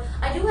care, or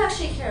I do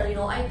actually care. You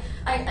know, I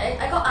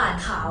got อ่าน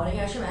ข่าวอะไร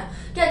เงี้ยใช่ไหม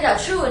yeah,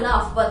 true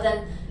enough. But then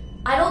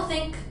I don't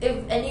think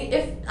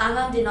if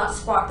Ang did not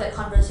spark that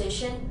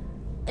conversation,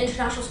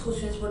 international school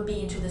students would be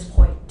into this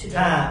point today.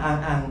 ถ้า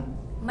อัง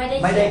ไม่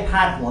ได้พ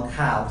าดหัว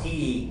ข่าว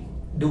ที่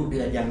ดุเดื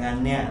อดอย่างนั้น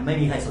เนี่ยไม่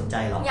มีใครสนใจ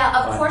หรอก Yeah,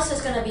 of course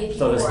there's gonna be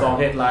people so the strong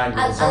headline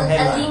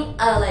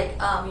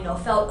you know,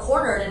 felt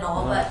cornered and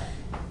all, but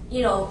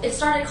you know, it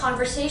started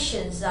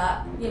conversations that,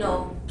 you know,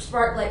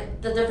 sparked like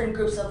the different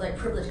groups of like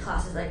privileged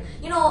classes, like,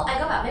 you know, I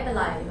got back, maybe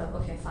like,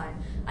 okay, fine,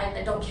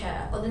 I don't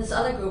care. But then this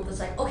other group was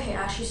like, okay, I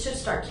actually should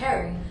start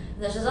caring. And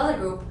there's this other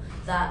group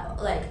that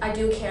like I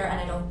do care and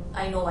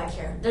I know I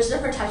care. There's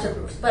different types of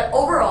groups, but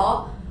overall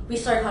we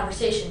started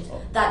conversations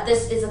that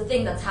this is a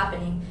thing that's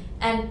happening.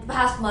 And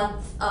past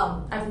month,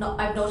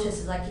 I've noticed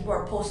is like people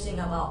are posting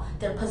about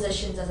their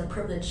positions as a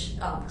privileged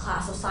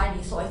class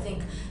society. So I think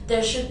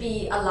there should be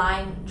a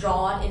line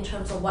drawn in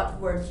terms of what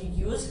words you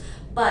use.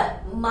 But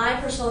my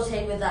personal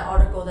take with that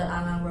article that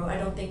Ang wrote, I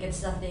don't think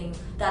it's nothing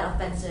that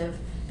offensive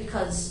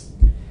because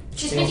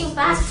she's making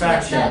facts.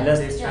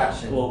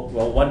 Distraction.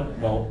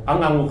 Well,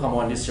 Ang will come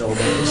on this show.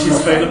 She's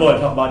available to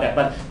talk about that.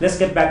 But let's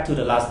get back to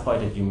the last point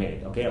that you made.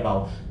 Okay,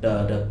 about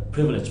the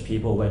privileged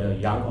people, whether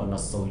young or not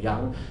so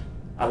young.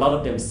 A lot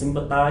of them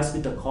sympathize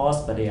with the cause,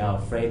 but they are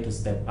afraid to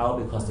step out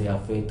because they are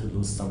afraid to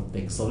lose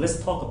something. So let's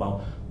talk about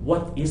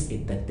what is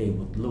it that they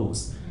would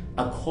lose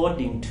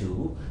according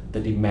to the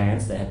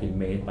demands that have been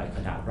made by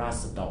Khana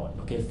Ratsadon.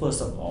 Okay,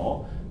 first of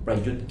all,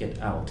 Prayut get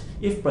out.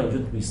 If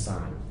Prayut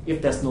resign,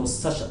 if there's no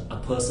such a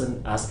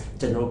person as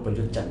General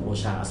Prayut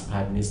Chan-o-cha as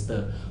Prime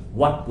Minister,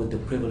 what would the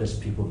privileged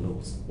people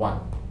lose? 1.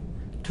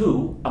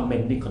 2.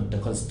 Amending the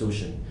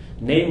Constitution.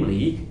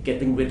 Namely,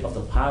 getting rid of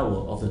the power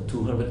of the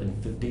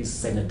 250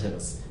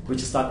 senators,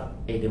 which is not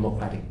a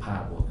democratic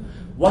power.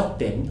 What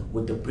then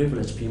would the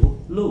privileged people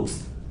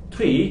lose?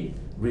 3.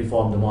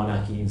 Reform the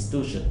monarchy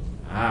institution.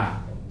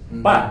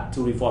 But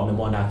to reform the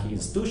monarchy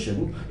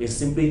institution is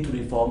simply to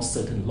reform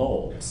certain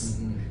laws,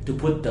 to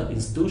put the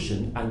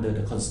institution under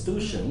the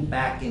constitution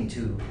back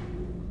into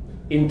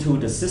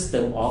the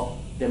system of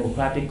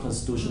democratic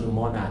constitutional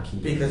monarchy.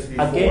 Because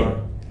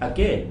before...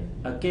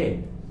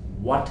 Again,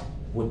 what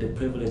would the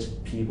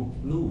privileged people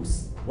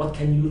lose? What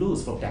can you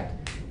lose from that?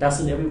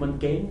 Doesn't everyone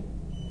gain?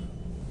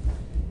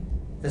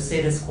 The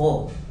status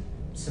quo.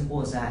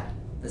 Simple as that.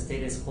 The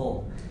status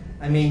quo.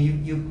 I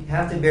mean, you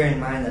have to bear in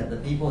mind that the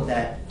people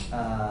that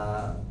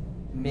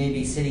may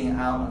be sitting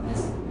out on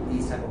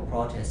these type of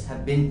protests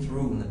have been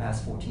through in the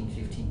past 14,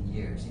 15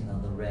 years, you know,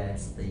 the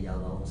reds, the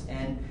yellows,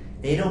 and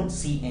they don't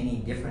see any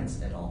difference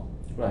at all,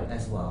 right,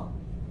 as well.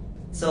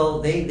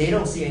 So they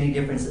don't see any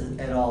difference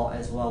at all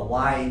as well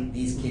why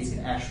these kids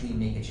can actually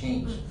make a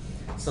change.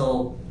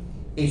 So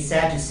it's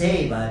sad to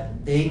say,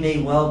 but they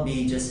may well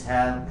be just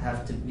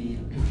have to be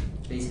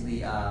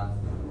basically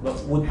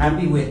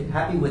happy with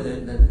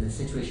the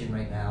situation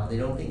right now. They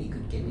don't think it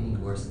could get any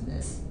worse than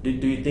this. Do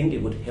you think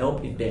it would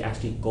help if they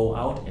actually go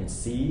out and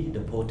see the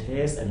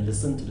protests and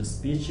listen to the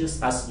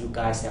speeches as you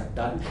guys have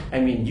done?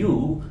 I mean,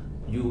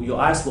 your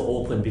eyes were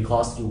open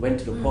because you went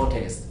to the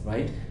protest,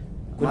 right?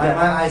 My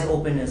eyes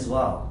open as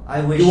well.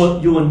 I wish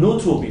you were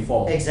neutral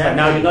before, exactly. But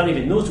now you're not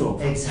even neutral.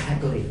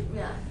 Exactly.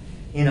 Yeah.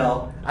 You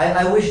know,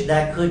 I wish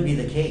that could be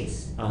the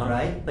case,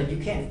 right? But you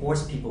can't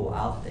force people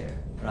out there,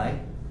 right?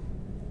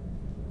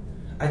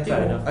 I think.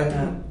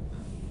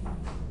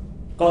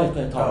 Go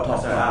ahead, talk.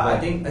 I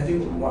think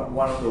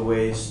one of the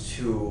ways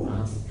to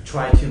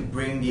try to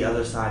bring the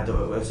other side,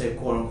 let's say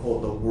quote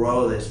unquote, the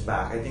royalists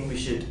back. I think we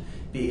should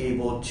be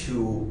able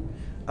to.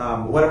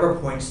 Whatever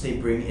points they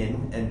bring in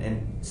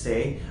and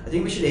say, I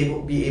think we should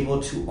be able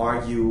to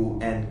argue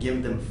and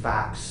give them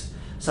facts,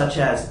 such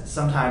as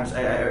sometimes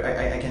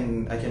I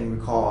can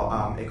recall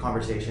a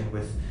conversation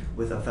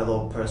with a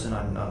fellow person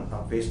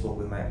on Facebook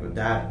with my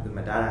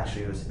dad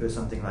actually. It was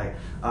something like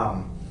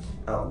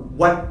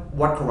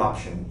what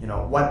corruption, you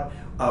know, what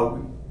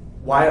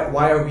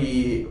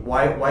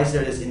why is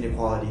there this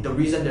inequality? The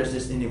reason there's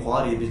this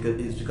inequality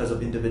is because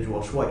of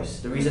individual choice.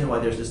 The reason why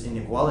there's this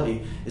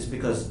inequality is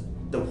because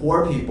the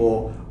poor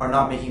people are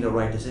not making the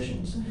right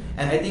decisions.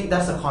 And I think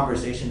that's a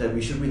conversation that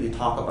we should really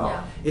talk about.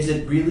 Yeah. Is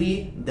it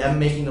really them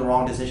making the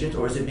wrong decisions,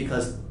 or is it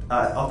because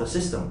of the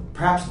system?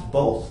 Perhaps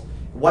both.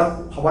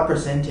 What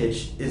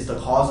percentage is the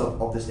cause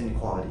of this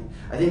inequality?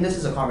 I think this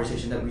is a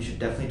conversation that we should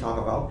definitely talk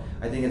about.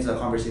 I think it's a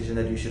conversation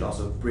that you should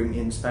also bring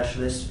in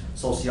specialists,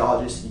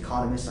 sociologists,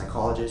 economists,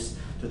 psychologists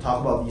to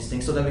talk about these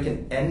things so that we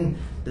can end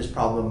this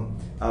problem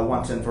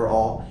once and for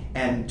all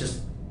and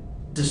just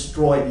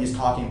destroy these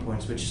talking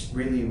points, which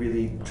really,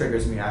 really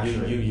triggers me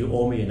actually. You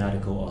owe me an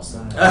article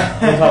also.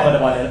 We'll talk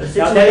about it.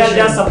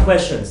 There are some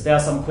questions.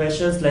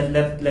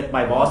 Let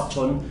my boss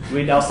Chun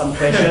read out some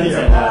questions.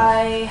 And,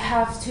 I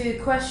have 2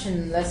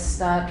 questions. Let's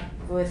start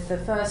with the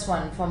first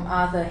one from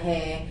Arthur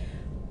Hay.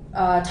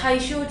 Thai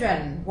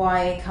children,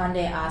 why can't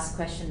they ask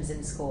questions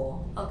in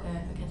school? Okay,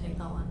 I can take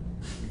that one.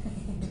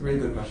 Really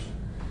good question.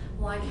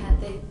 Why can't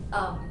they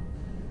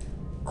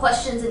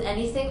questions in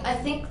anything? I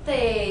think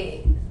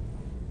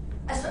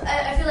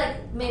I feel like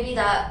maybe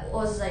that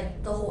was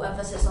like the whole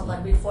emphasis of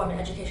like reform in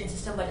education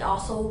system, but it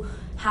also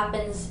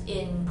happens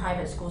in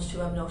private schools too,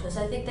 I've noticed.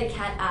 I think they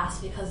can't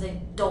ask because they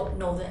don't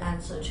know the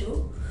answer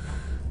to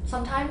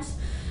sometimes.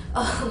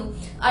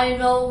 I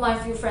know my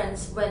few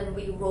friends, when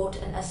we wrote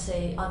an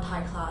essay on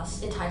Thai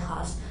class,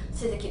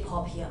 Sithikit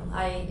Paw Piang,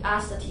 I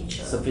asked the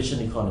teacher.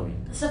 Sufficient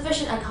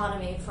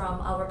economy from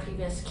our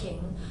previous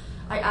king.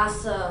 I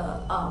asked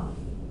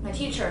my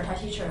teacher, Thai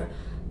teacher,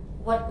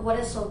 what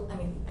is so, I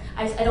mean,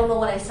 I don't know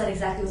what I said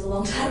exactly, it was a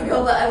long time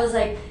ago, but I was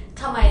like,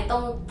 ทำไมต้อ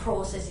ง pro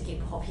เศรษฐกิจ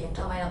พอเพียง ท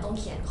ำไมเราต้อง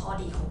เขียนข้อ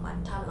ดีของมัน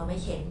ถ้าเราไม่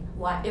เห็น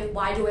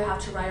why do we have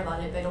to write about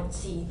it if I don't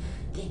see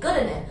the good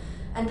in it?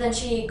 And then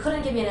she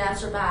couldn't give me an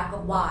answer back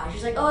of why.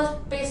 She's like, oh, it's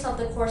based off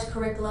the course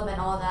curriculum and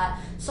all that.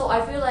 So I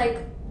feel like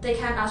they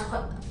can't ask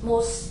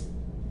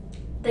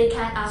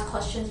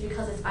questions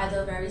because it's either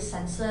very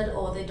censored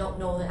or they don't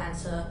know the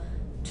answer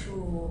to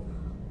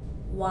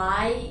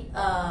why.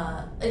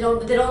 They don't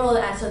know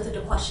the answer to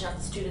the question of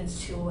the students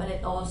too, and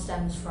it all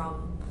stems from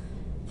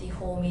the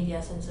whole media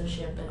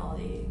censorship and all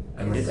the.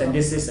 And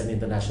this is an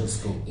international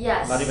school.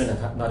 Yes. Not even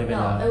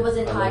it was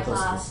in Thai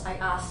class. School. I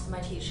asked my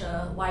teacher,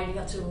 why do you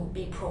have to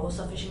be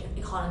pro-sufficient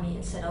economy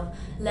instead of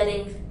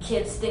letting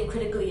kids think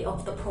critically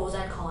of the pros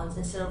and cons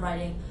instead of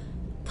writing,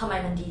 ทำไม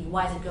มันดี?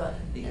 Why is it good?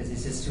 Because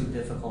it's just too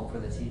difficult for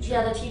the teacher.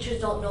 Yeah, the teachers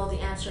don't know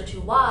the answer to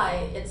why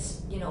it's,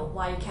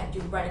 why you can't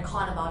write a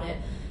con about it.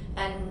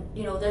 And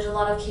there's a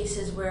lot of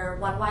cases where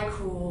one white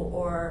crew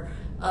or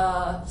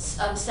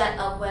set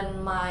up when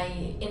my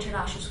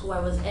international school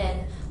I was in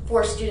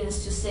forced students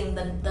to sing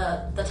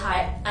the Thai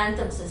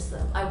anthem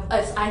system.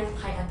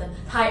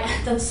 Thai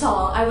anthem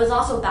song. I was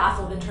also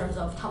baffled in terms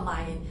of ทำไม.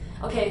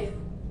 Okay,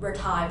 we're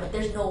Thai, but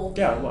there's no.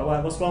 Yeah,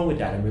 what's wrong with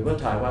that? And we were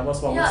Thai.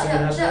 What's wrong with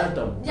singing national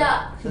anthem? Yeah.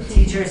 The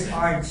teachers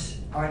aren't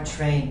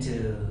trained to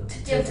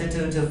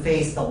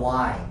face the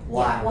why.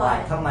 Why?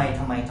 ทำไม?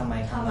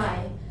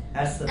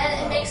 That's the and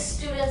it makes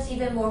students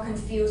even more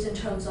confused in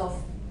terms of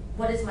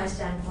what is my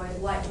standpoint?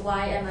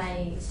 Why am I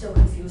still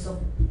confused of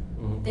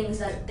things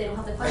that they don't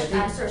have the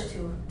answers to?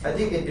 I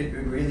think it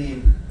really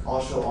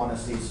also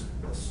honestly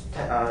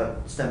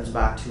stems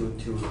back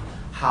to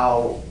how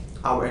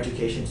our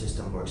education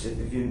system works.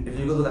 If you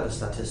look at the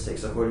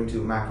statistics according to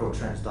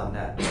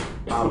macrotrends.net,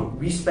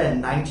 we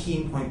spend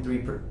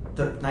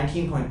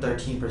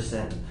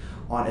 19.13%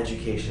 on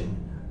education.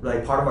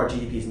 Like part of our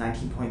GDP is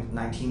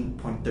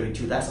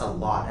 19.32. That's a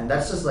lot, and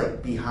that's just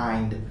like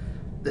behind.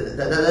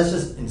 That's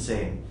just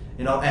insane,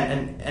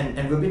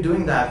 And we've been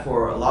doing that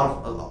for a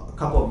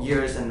couple of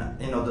years, and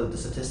the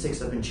statistics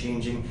have been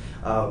changing.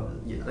 I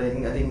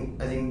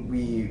think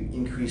we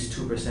increased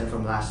 2%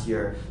 from last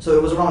year, so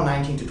it was around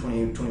 19 to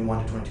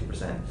 21 to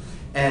 22%,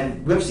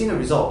 and we've seen the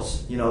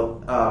results.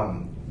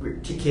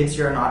 Kids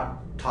here are not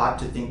taught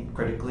to think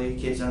critically.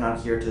 Kids are not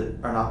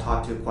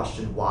taught to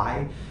question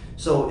why.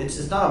 So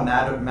it's not a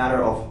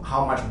matter of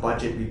how much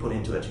budget we put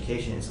into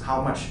education. It's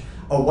how much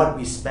or what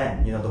we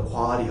spend. The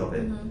quality of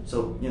it.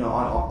 So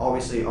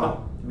obviously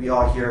we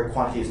all hear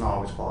quantity is not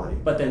always quality.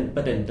 But then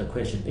the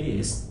question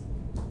is,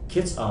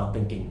 kids are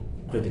thinking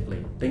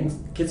critically.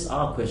 Kids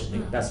are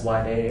questioning. That's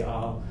why they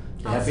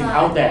have been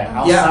out there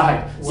outside.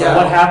 Yeah. So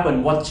what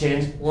happened? What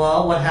changed?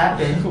 Well, what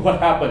happened? What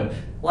happened?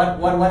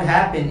 What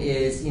happened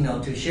is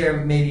to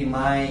share maybe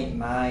my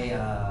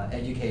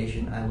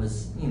education. I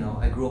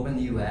grew up in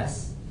the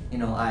U.S.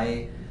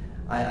 I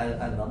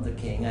love the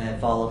king. I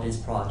followed his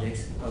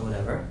projects or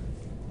whatever.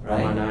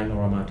 Right? Rama 9 or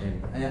Rama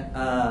 10.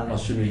 Or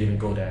should we even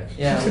go there?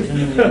 Yeah, we shouldn't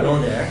even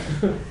go there.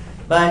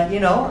 But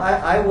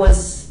I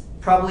was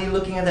probably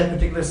looking at that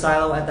particular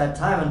silo at that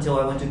time until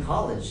I went to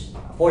college.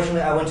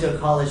 Fortunately, I went to a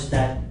college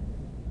that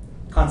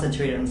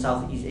concentrated on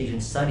Southeast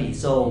Asian studies.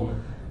 So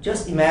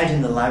just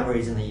imagine the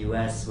libraries in the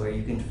U.S. where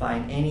you can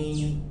find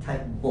any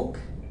type of book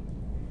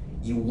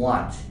you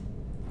want,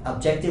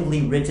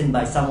 objectively written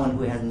by someone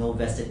who has no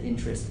vested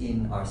interest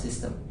in our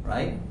system,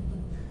 right?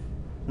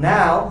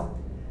 Now,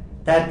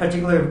 that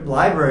particular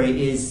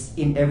library is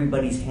in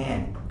everybody's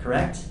hand,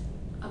 correct?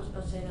 I'm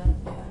supposed to say that.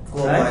 Yeah.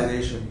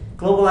 Globalization.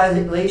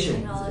 Globalization.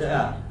 Technology.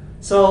 Yeah.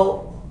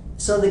 So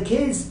the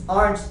kids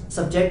aren't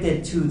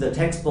subjected to the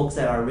textbooks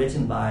that are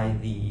written by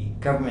the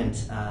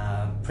government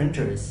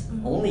printers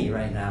only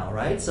right now,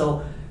 right?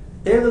 So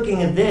they're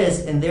looking at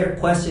this and they're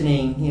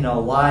questioning,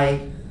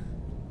 why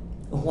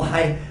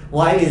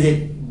is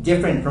it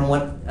different from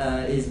what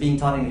is being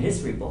taught in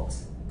history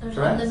books? There's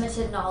Correct?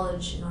 unlimited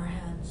knowledge in our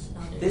hands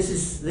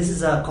nowadays. This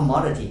is a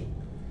commodity.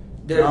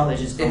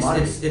 Knowledge is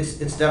commodity.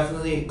 It's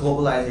definitely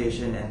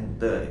globalization, and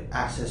the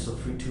access to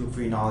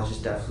free knowledge is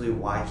definitely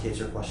why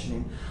kids are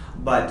questioning.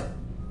 But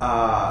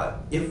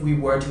if we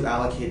were to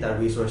allocate that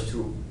resource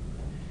to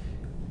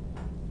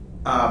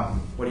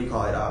what do you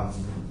call it?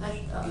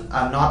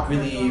 Not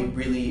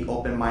really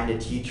open-minded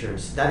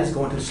teachers, that is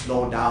going to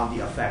slow down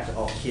the effect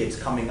of kids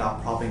coming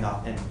up, propping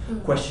up, and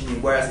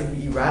questioning. Whereas if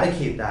we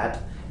eradicate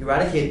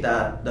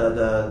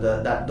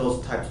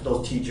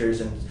those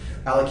teachers and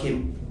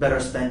allocate better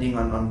spending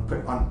on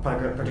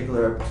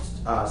particular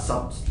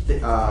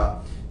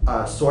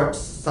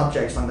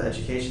subjects on the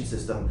education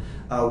system,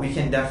 we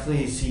can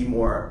definitely see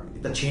more.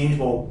 The change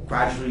will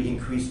gradually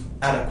increase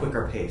at a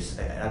quicker pace,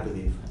 I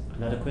believe.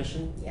 Another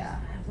question? Yeah,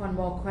 I have one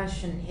more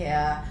question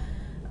here.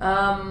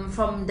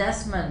 From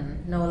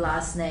Desmond, no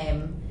last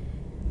name.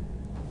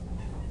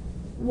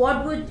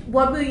 What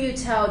will you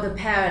tell the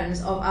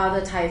parents of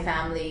other Thai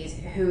families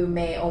who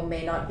may or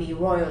may not be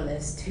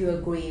royalists who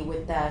agree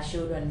with their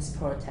children's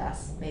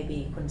protest?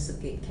 Maybe Kun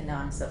Sukit can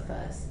answer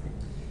first.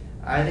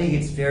 I think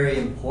it's very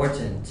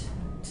important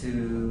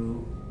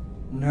to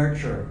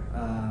nurture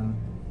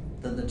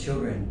the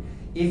children.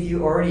 If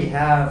you already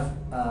have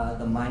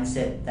the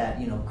mindset that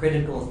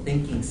critical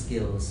thinking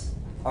skills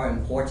are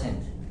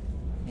important,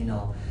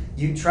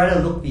 you try to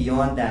look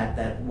beyond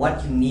that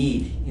what you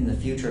need in the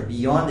future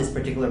beyond this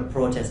particular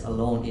protest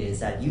alone is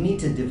that you need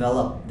to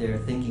develop their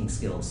thinking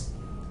skills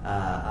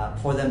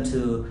for them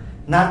to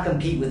not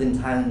compete within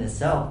Thailand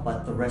itself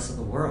but the rest of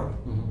the world.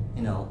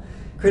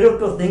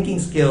 Critical thinking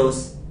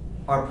skills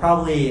are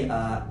probably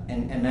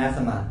an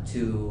anathema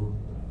to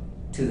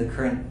the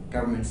current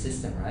government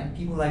system, right?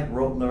 People like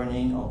rote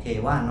learning, okay,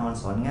 wa non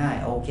son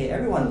ngai, okay,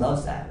 everyone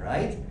loves that,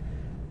 right?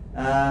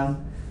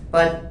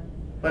 But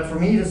for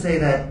me to say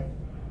that,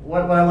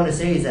 what I want to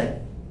say is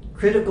that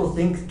critical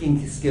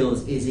thinking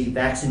skills is a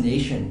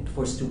vaccination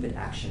for stupid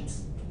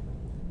actions.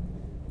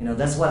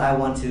 That's what I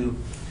want to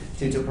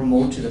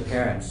promote to the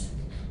parents.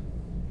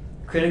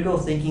 Critical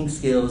thinking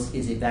skills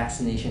is a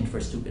vaccination for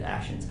stupid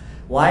actions.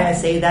 Why I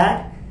say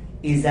that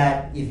is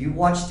that if you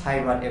watch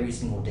Thisrupt every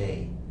single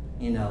day,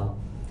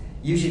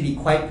 you should be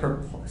quite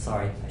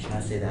sorry, I should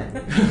not say that.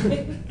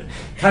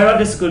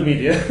 Thisrupt is good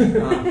media.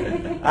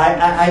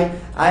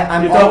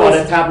 I'm you talk always,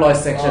 about the tabloid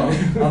section.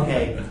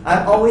 Okay,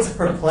 I'm always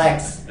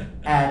perplexed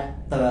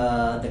at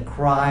the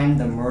crime,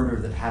 the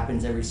murder that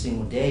happens every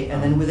single day,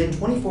 and then within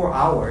 24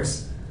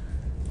 hours,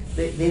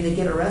 they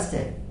get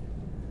arrested.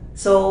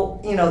 So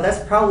that's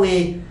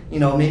probably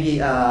maybe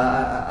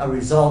a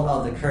result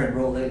of the current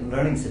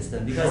learning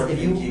system, because if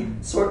you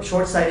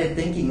short-sighted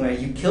thinking where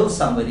you kill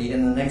somebody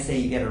and the next day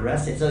you get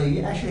arrested, so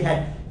you actually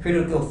had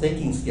critical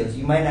thinking skills,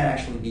 you might not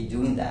actually be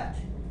doing that,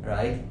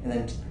 right? And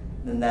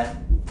then that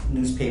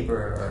newspaper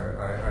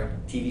or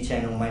TV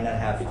channel might not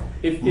have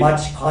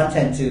much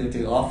content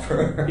to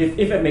offer.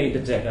 If I may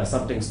interject,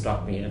 something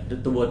struck me.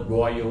 The word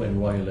royal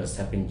and royalist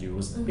have been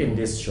used in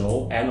this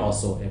show and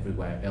also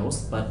everywhere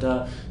else,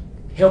 but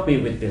help me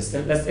with this.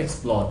 Let's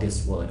explore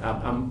this word.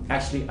 I'm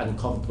actually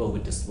uncomfortable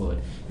with this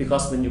word,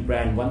 because when you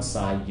brand one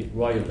side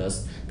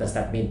royalist, does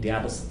that mean the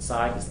other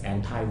side is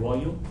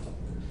anti-royal?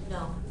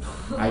 No.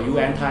 Are you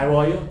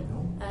anti-royal?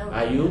 I don't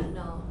Are you?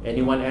 No.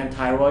 Anyone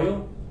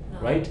anti-royal? No.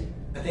 Right?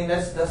 I think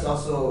that's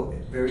also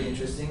very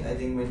interesting. I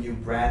think when you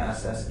brand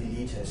us as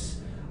elitists,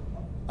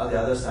 on the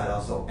other side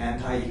also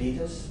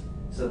anti-elitist.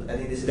 So I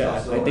think this is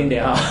also. I think they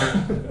are.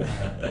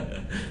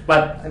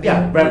 But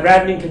yeah,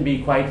 branding can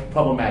be quite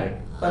problematic.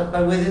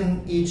 But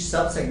within each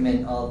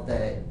subsegment of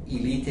the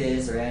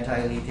elitist or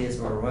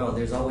anti-elitist or royal,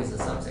 there's always a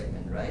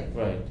subsegment, right?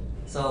 Right.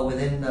 So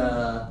within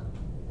the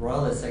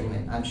royalist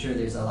segment, I'm sure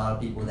there's a lot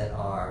of people that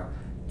are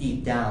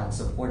deep down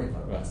supportive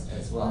of us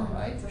as well,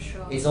 right? For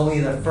sure. It's only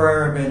the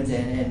fervent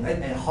and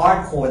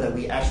hardcore that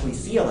we actually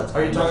see all the time.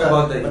 Are you talking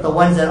about But the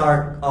ones that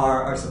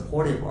are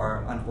supportive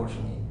are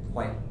unfortunately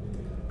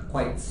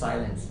quite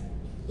silent.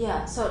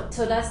 Yeah, so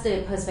that's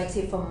the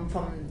perspective from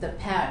the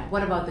parent.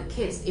 What about the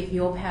kids? If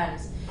your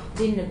parents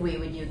didn't agree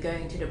with you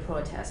going to the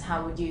protest,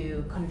 how would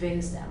you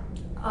convince them?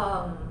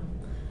 I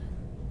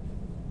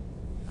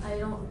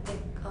don't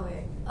think.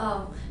 Okay.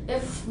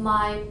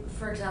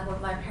 For example,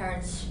 if my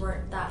parents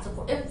weren't that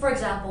supportive. If, for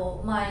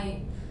example,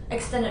 my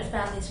extended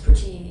family is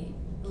pretty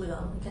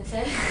leung, you can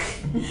say,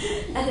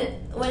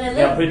 when I live,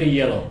 They're pretty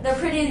yellow. they're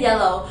pretty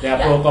yellow. They are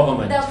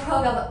pro-government.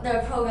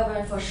 They're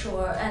pro-government for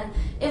sure. And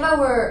if I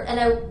were,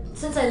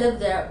 since I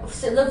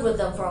lived with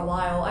them for a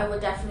while, I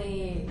would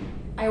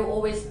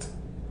always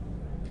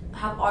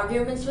have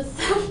arguments with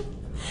them,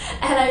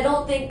 and I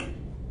don't think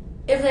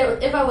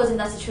if I was in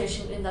that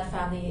situation, in that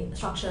family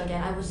structure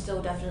again, I would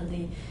still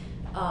definitely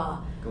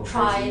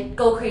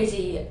go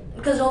crazy,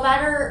 because no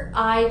matter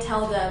I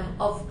tell them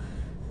of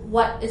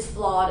what is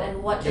flawed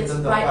and what is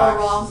right or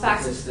wrong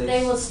facts,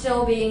 they will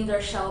still be in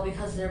their shell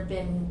because they've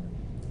been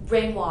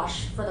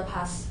brainwashed for the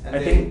past. I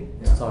think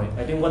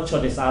what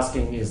Chon is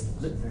asking is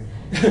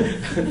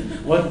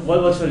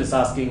what Chon is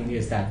asking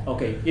is that,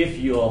 okay, if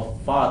your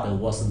father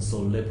wasn't so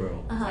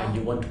liberal and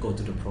you want to go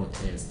to the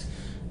protest,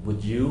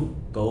 would you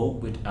go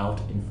without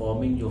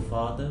informing your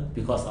father?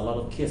 Because a lot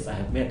of kids I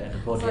have met at the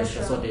protest,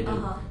 that's what they do.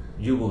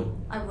 You would.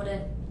 I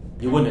wouldn't.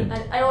 You wouldn't.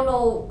 I don't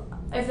know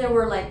if they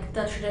were like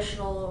the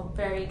traditional,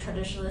 very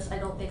traditionalist. I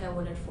don't think I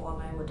would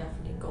inform. I would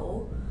definitely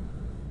go,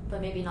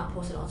 but maybe not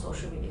post it on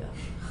social media.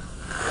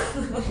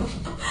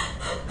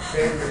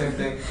 Same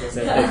thing.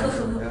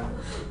 Yeah.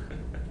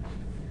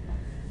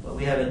 But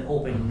we have an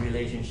open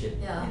relationship.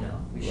 Yeah. You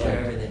know, we share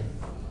everything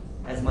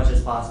as much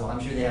as possible. I'm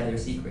sure they have their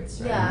secrets,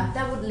 right? Yeah,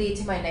 that would lead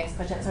to my next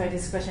question. Sorry,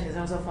 this question is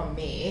also from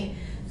me.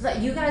 It's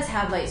like you guys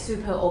have like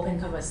super open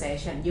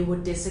conversation. You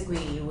would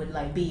disagree. You would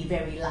like be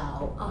very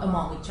loud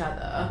among each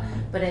other,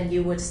 but then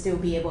you would still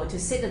be able to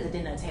sit at the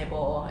dinner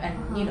table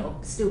and you know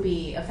still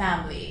be a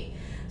family.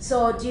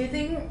 So do you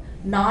think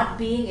not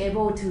being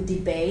able to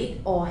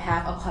debate or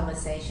have a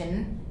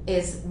conversation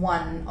is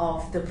one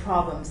of the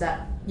problems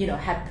that you know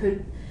had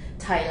put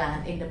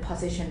Thailand in the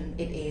position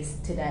it is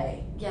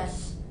today?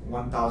 Yes.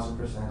 1000%.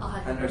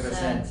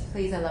 100%.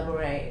 Please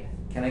elaborate.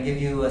 Can I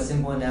give you a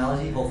simple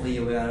analogy? Hopefully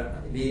you will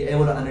be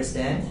able to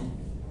understand.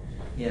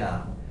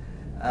 Yeah.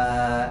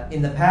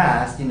 In the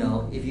past, you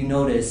know, if you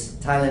notice,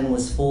 Thailand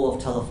was full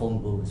of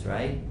telephone booths,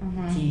 right?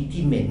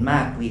 ที่เหม็นม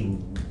ากกลิ่น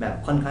แบบ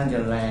ค่อนข้างจะ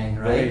แรง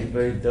right?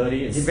 Very dirty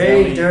and It's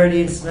very dirty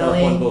and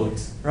telephone smelly,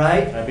 booths.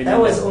 right? I've been That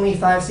in was there. only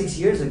 5-6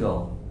 years ago,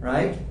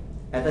 right?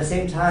 At the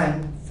same time,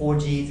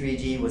 4G,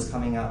 3G was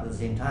coming out at the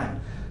same time.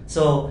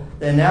 So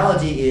the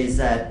analogy is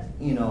that,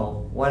 you know,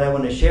 what I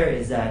want to share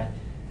is that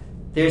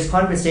there's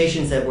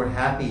conversations that we're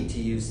happy to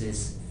use this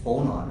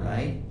phone on,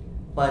 right?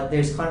 But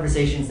there's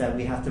conversations that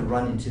we have to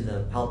run into the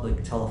public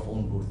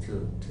telephone booth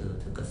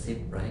to gossip,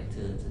 right?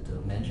 To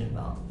mention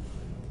about.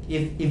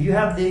 If you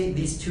have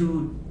these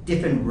two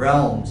different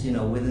realms, you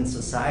know, within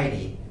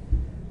society,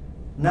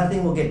 nothing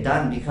will get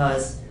done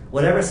because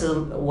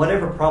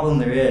whatever problem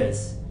there is,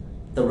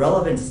 the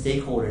relevant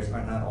stakeholders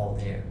are not all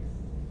there.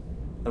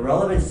 The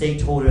relevant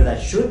stakeholder that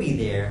should be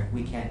there,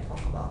 we can't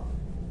talk about.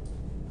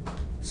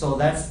 So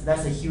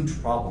that's a huge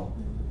problem.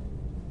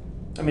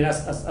 I mean,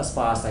 as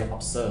far as I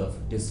observe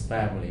this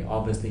family,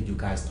 obviously you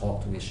guys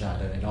talk to each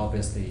other, and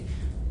obviously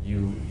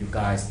you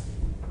guys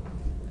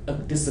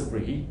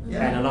disagree,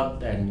 and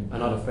are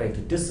not afraid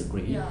to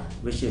disagree,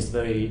 which is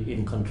very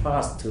in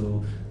contrast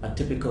to a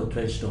typical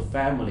traditional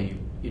family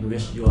in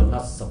which you are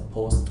not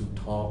supposed to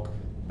talk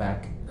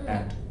back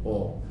at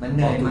all or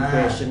to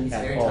question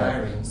at all.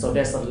 Tiring. So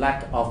there's a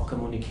lack of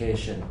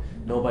communication.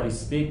 Nobody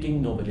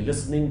speaking, nobody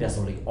listening. There's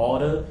only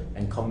order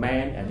and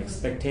command and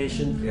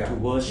expectation to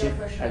worship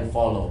and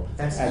follow.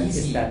 That's and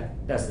easy.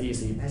 That's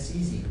easy. That's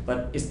easy.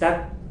 But is that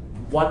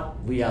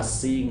what we are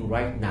seeing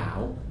right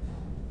now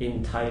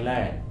in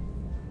Thailand?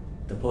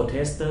 The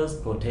protesters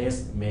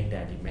protest, make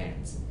their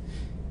demands.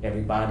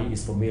 Everybody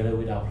is familiar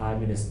with our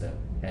Prime Minister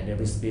and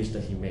every speech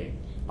that he made.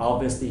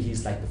 Obviously,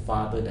 he's like the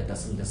father that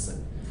doesn't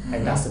listen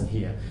and doesn't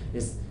hear.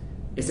 Is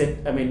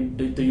it? I mean,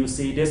 do you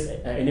see this?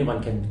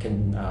 Anyone can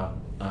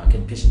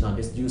pitch in on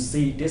this. Do you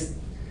see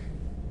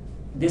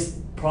this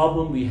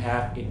problem we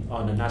have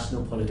on a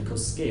national political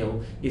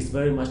scale is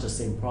very much the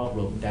same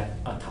problem that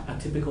a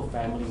typical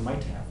family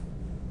might have?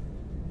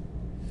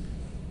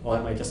 Or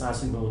am I just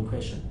asking my own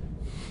question?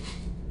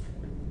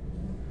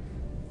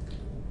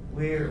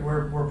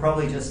 We're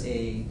probably just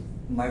a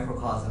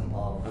microcosm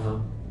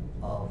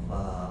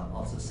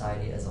of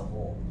society as a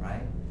whole,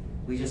 right?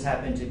 We just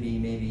happen to be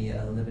maybe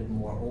a little bit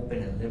more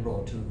open and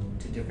liberal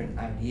to different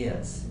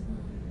ideas.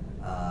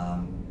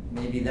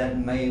 Maybe that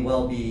may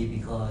well be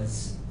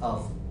because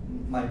of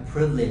my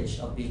privilege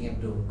of being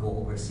able to go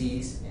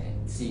overseas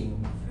and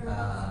seeing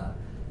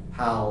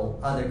how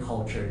other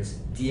cultures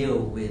deal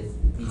with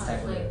these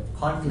type of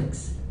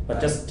conflicts. But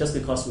right? just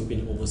because we've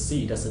been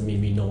overseas doesn't mean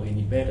we know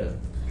any better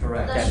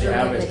Correct. than the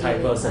average Thai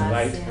person,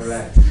 right?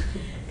 Correct.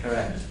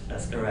 Correct.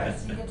 That's correct.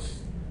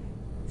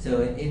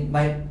 So it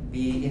might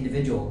be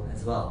individual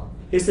as well.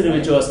 It's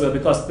individual as well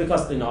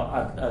because you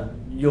know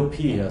your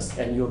peers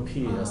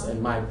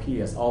and my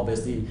peers,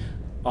 obviously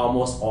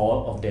almost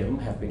all of them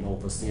have been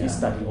overseas,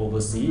 studying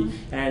overseas,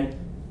 and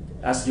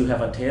as you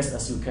have attest,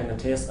 as you can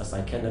attest, as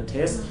I can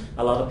attest,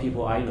 a lot of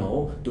people I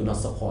know do not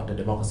support the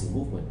democracy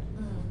movement.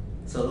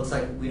 So it looks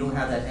like we don't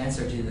have that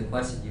answer to the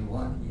question you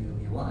want.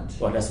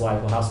 Well, that's why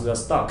perhaps we are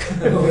stuck.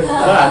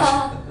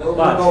 We'll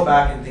go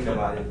back and think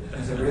about it.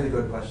 It's a really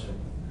good question.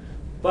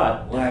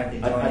 But Why aren't they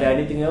are there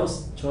anything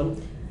else,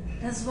 Chon?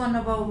 That's one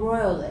about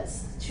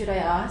royalists. Should I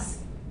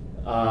ask?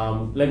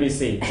 Let me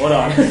see. Hold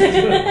on.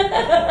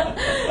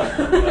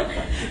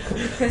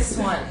 This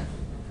one.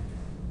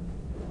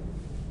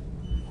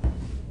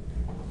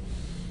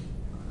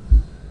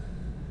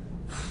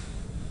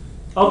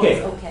 Okay.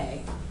 It's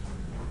okay.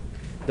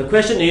 The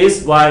question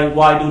is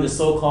why do the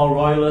so-called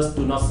royalists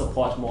do not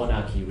support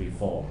monarchy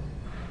reform?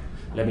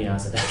 Let me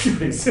answer that,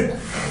 please.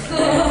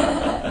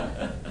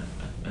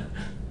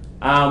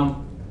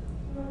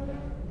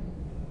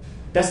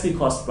 That's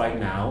because right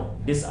now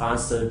this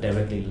answer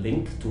directly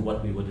linked to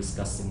what we were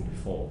discussing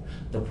before.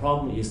 The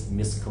problem is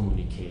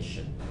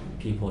miscommunication.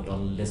 People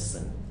don't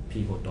listen.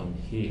 People don't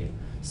hear.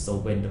 So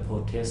when the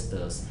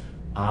protesters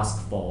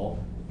ask for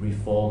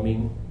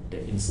reforming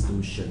the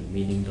institution,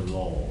 meaning the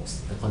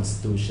laws, the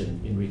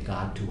constitution, in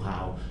regard to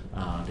how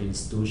the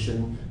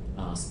institution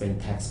spend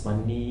tax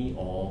money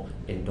or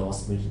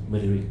endorse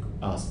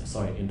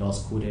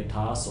endorse coup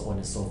d'etat, so on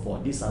and so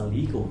forth. These are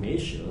legal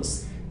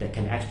measures that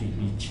can actually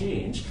be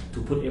changed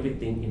to put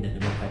everything in the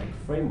democratic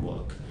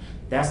framework.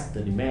 That's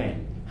the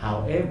demand.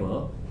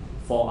 However,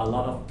 for a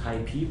lot of Thai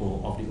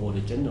people of the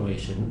older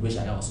generation, which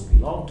I also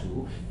belong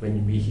to,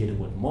 when we hear the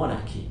word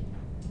monarchy,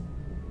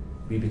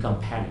 we become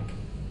panic.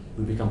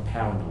 We become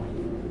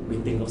paranoid. We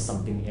think of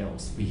something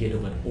else. We hear the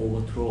word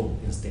overthrow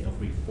instead of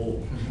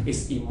reform.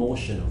 It's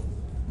emotional.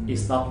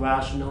 It's not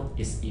rational,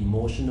 it's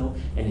emotional,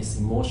 and it's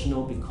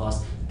emotional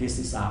because this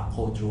is our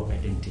cultural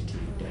identity,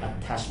 the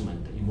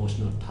attachment, the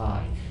emotional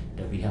tie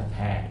that we have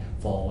had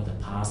for the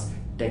past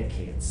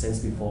decades, since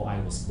before I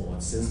was born,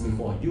 since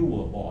before you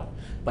were born.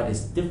 But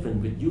it's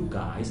different with you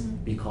guys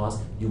because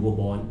you were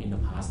born in the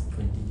past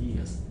 20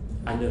 years,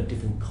 under a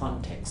different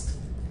context,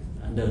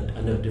 under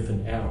a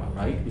different era,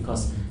 right?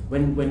 Because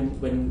when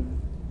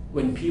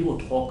people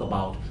talk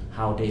about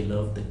how they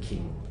love the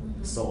king,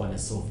 so on and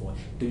so forth,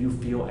 do you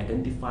feel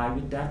identified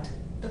with that?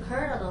 The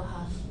current adult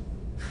has.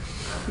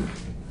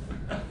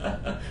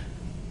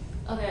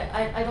 Okay,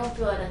 I don't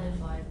feel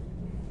identified.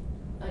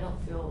 I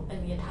don't feel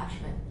any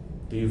attachment.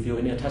 Do you feel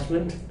any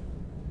attachment?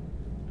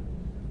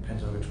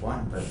 Depends on which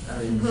one, but I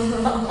mean,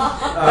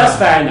 that's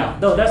fair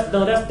enough. No, that's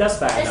fair enough.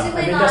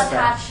 Basically, not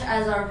attached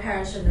as our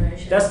parents'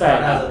 generation. That's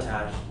fair Not enough.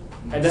 attached.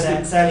 And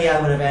that's Sadly, I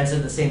would have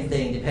answered the same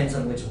thing. Depends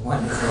on which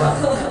one as well.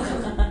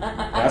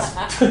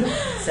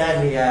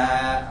 Sadly,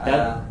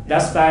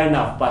 that's fair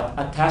enough. But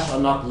attached or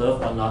not,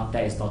 love or not,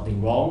 there is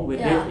nothing wrong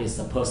with it. It's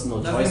a personal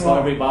Nothing choice wrong. for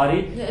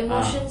everybody. Yeah,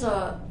 emotions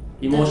are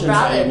Emotions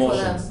are valid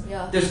emotions. for them.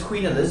 Yeah. there's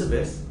Queen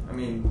Elizabeth. I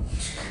mean,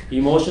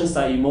 Emotions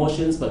are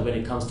emotions, but when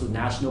it comes to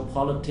national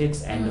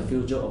politics and the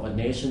future of a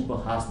nation,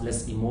 perhaps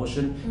less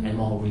emotion and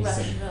more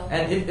reason. Rational.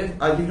 and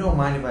if you don't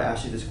mind if I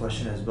ask you this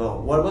question as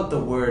well, what about the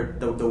word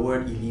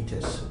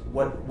elitist?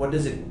 What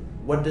does it?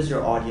 What does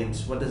your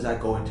audience? What does that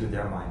go into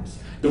their minds?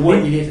 The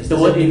word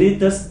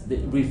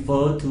elitist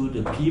refer to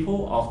the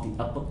people of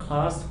the upper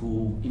class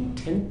who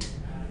intend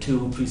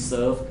to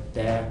preserve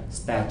their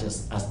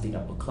status as the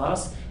upper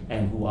class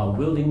and who are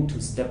willing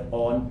to step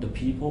on the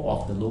people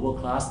of the lower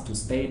class to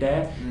stay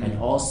there, and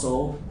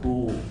also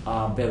who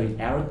are very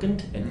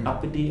arrogant and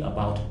uppity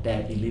about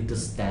their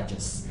elitist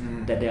status,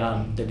 that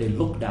they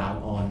look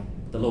down on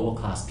the lower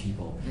class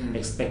people,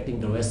 expecting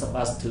the rest of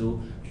us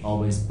to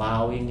always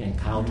bowing and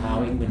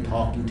kowtowing when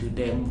talking to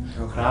them,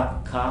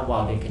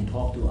 while they can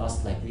talk to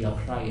us like we are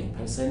client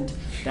present.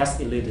 That's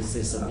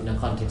elitism in the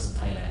context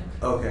of Thailand.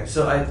 Okay,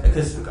 so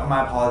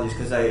my apologies,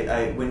 because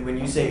when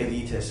you say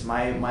elitist,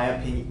 my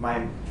opinion,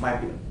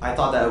 I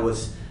thought that it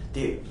was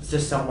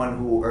just someone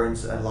who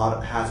has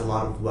a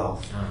lot of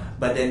wealth,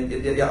 but then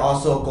it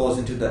also goes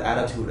into the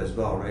attitude as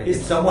well, right?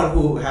 It's someone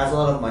who has a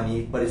lot of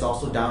money, but is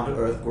also down to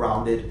earth,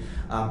 grounded,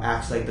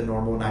 acts like the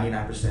normal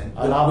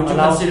 99%. Would you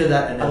consider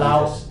that an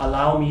elitist?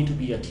 Allow me to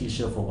be a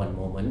teacher for one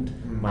moment.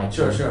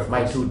 Sure,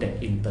 My two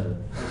that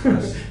intern,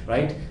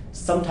 right?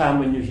 Sometimes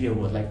when you hear a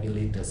word like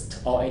elitist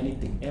or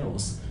anything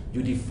else,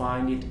 you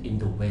define it in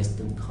the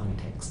Western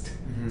context.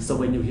 So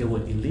when you hear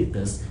word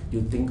elitist,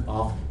 you think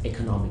of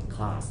economic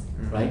class,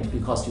 right?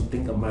 Because you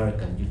think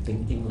American, you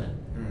think England.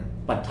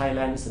 But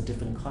Thailand is a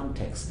different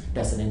context.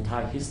 There's an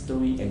entire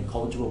history and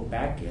cultural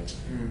baggage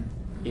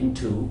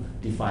into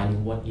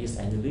defining what is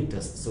an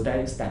elitist. So that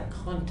is that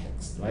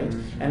context, right?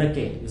 And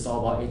again, it's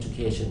all about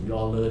education. We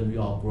all learn, we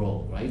all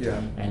grow, right? Yeah.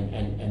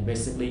 And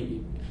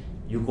basically,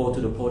 you go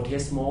to the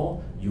protest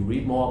more, you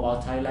read more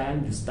about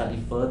Thailand, you study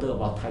further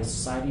about Thai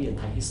society and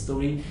Thai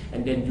history,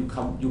 and then you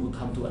will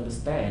come to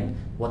understand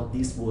what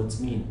these words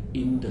mean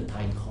in the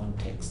Thai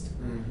context.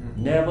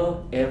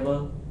 Never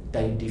ever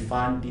they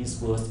define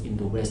these words in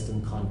the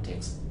Western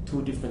context.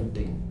 Two different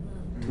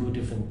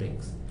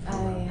things. I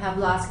have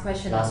last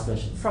question.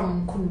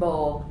 From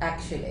Kunbo,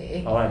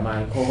 actually. All right,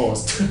 my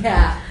co-host.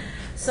 Yeah.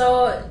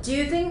 So, do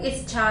you think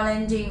it's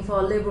challenging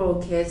for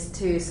liberal kids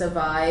to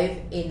survive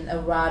in a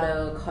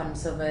rather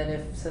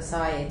conservative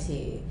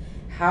society?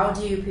 How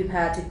do you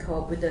prepare to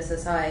cope with a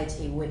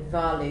society with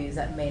values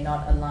that may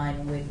not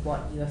align with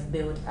what you have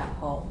built at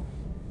home?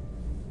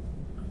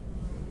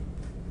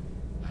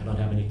 I don't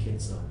have any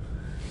kids, so.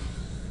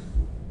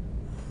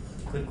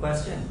 Good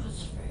question.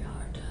 That's very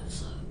hard to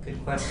answer.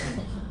 Good question.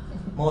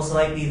 Most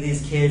likely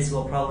these kids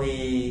will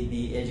probably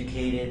be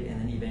educated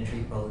and then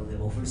eventually probably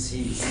live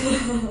overseas.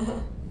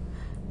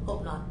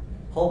 Hope not.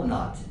 Hope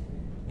not,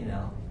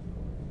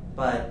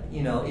 But,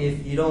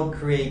 if you don't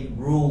create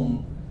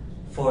room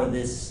for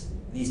these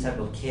type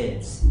of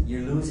kids,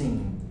 you're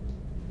losing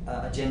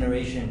a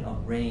generation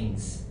of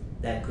brains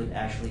that could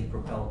actually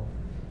propel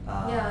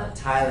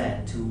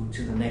Thailand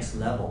to the next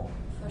level.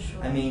 For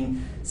sure. I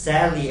mean,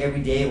 sadly,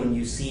 every day when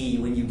you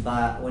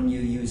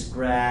use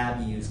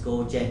Grab, you use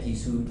Gojek,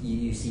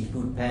 you see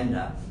Food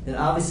Panda, then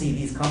obviously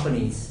these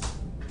companies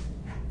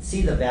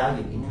see the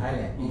value in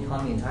Thailand, the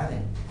economy in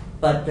Thailand.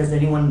 But does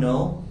anyone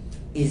know?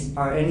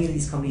 Are any of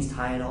these companies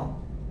Thai at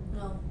all?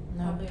 No,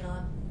 probably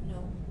not.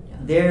 No.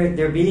 Yeah.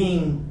 They're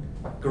being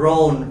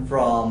grown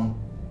from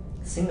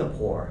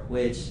Singapore,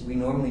 which we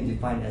normally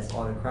define as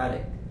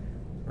autocratic,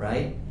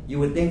 right? You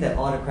would think that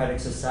autocratic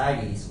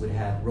societies would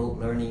have rote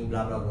learning,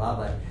 blah blah blah,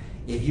 but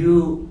if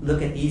you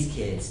look at these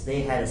kids,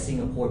 they had a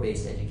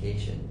Singapore-based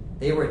education.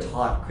 They were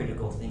taught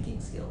critical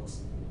thinking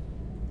skills.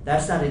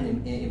 That's not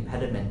an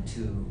impediment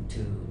to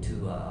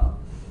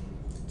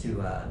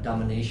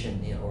domination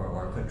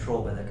or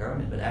control by the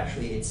government, but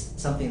actually it's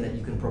something that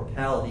you can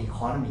propel the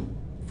economy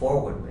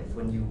forward with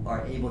when you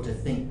are able to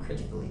think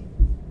critically.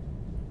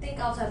 Think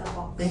outside the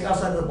box. Think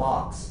outside the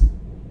box.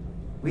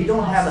 We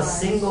don't have a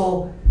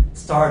single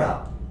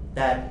startup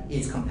that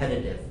is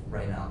competitive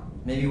right now.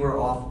 Maybe we're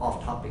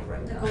off topic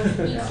right now.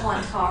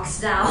 Econ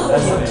talks now.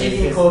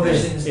 GDP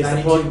coefficient is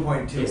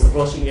 92.2. It's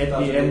approaching 8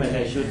 p.m. and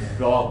I should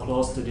draw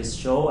close to this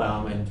show.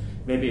 And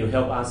maybe it'll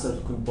help answer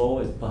Kun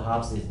Bo.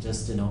 Perhaps it's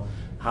just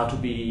how to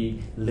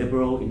be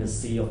liberal in a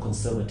sea of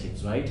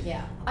conservatives, right?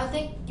 Yeah. I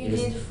think you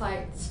need to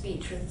fight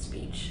speech with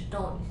speech.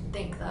 Don't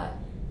think that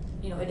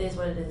it is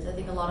what it is. I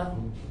think a lot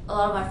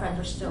of my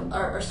friends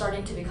are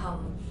starting to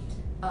become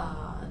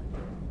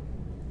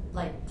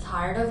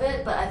tired of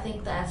it, but I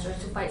think the answer is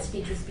to fight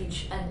speech with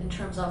speech, and in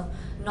terms of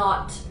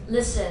not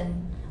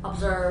listen,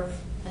 observe,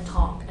 and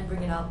talk, and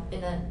bring it up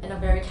in a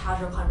very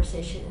casual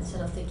conversation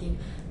instead of thinking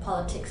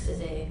politics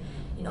is a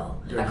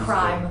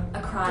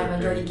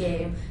dirty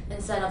game.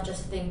 Instead of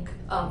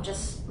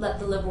just let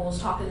the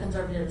liberals talk to the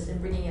conservatives and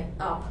bringing it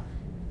up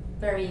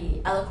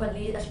very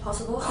eloquently as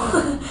possible,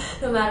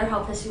 no matter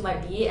how pissed you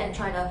might be, and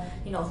trying to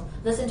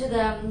listen to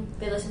them,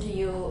 they listen to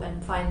you,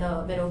 and find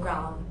the middle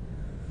ground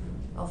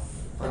of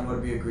Find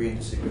what we agree and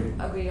disagree.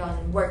 Agree on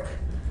and work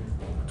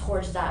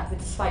towards that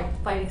with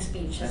fighting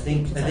speech. I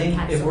think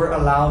if we're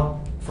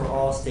allowed for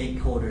all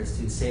stakeholders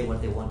to say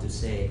what they want to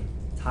say,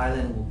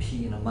 Thailand will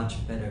be in a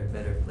much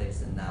better place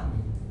than now.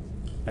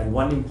 And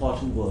one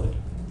important word,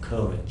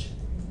 courage.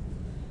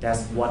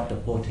 That's what the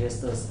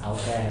protesters out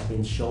there have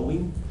been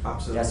showing.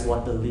 Absolutely. That's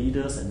what the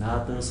leaders and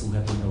others who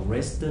have been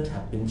arrested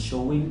have been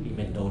showing,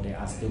 even though they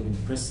are still in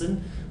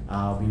prison.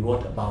 We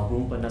wrote about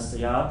Rumpa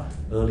Nasaya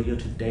earlier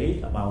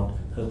today about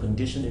her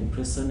condition in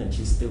prison, and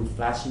she's still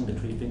flashing the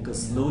three-finger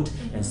salute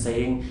and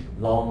saying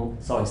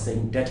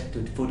death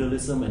to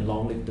feudalism and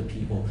long live the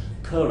people.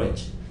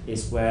 Courage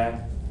is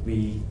where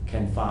we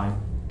can find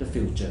the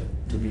future,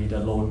 to be the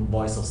lone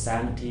voice of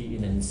sanity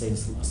in an insane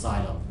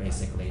asylum,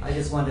 basically. I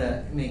just want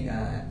to make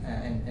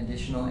an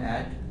additional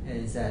add,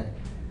 is that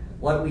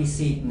what we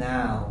see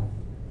now,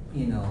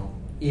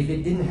 if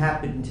it didn't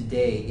happen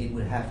today, it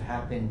would have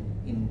happened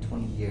in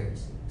 20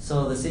 years.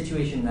 So the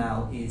situation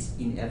now is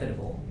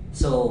inevitable.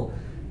 So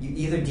you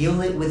either deal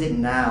with it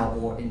now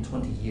or in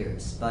 20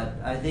 years. But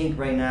I think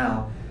right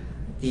now,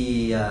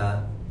 the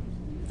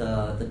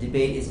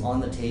debate is on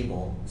the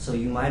table, so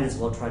you might as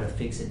well try to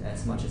fix it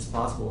as much as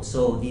possible.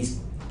 So these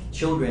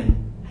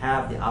children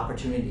have the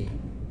opportunity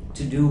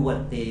to do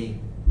what they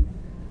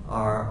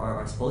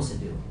are supposed to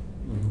do.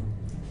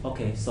 Mm-hmm.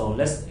 Okay, so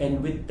let's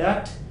end with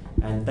that.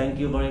 And thank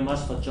you very much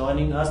for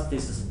joining us.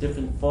 This is a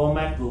different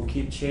format. We'll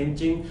keep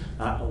changing.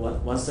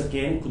 Once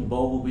again, Kun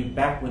Bo will be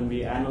back when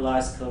we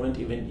analyze current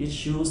event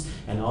issues,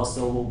 and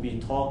also we'll be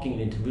talking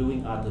and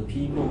interviewing other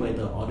people,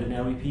 whether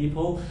ordinary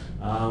people,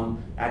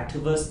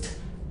 activists,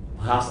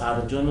 perhaps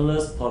other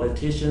journalists,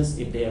 politicians,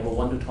 if they ever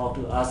want to talk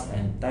to us.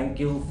 And thank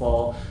you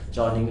for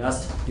joining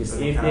us this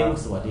evening.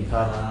 สวัสดีค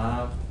รั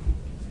บ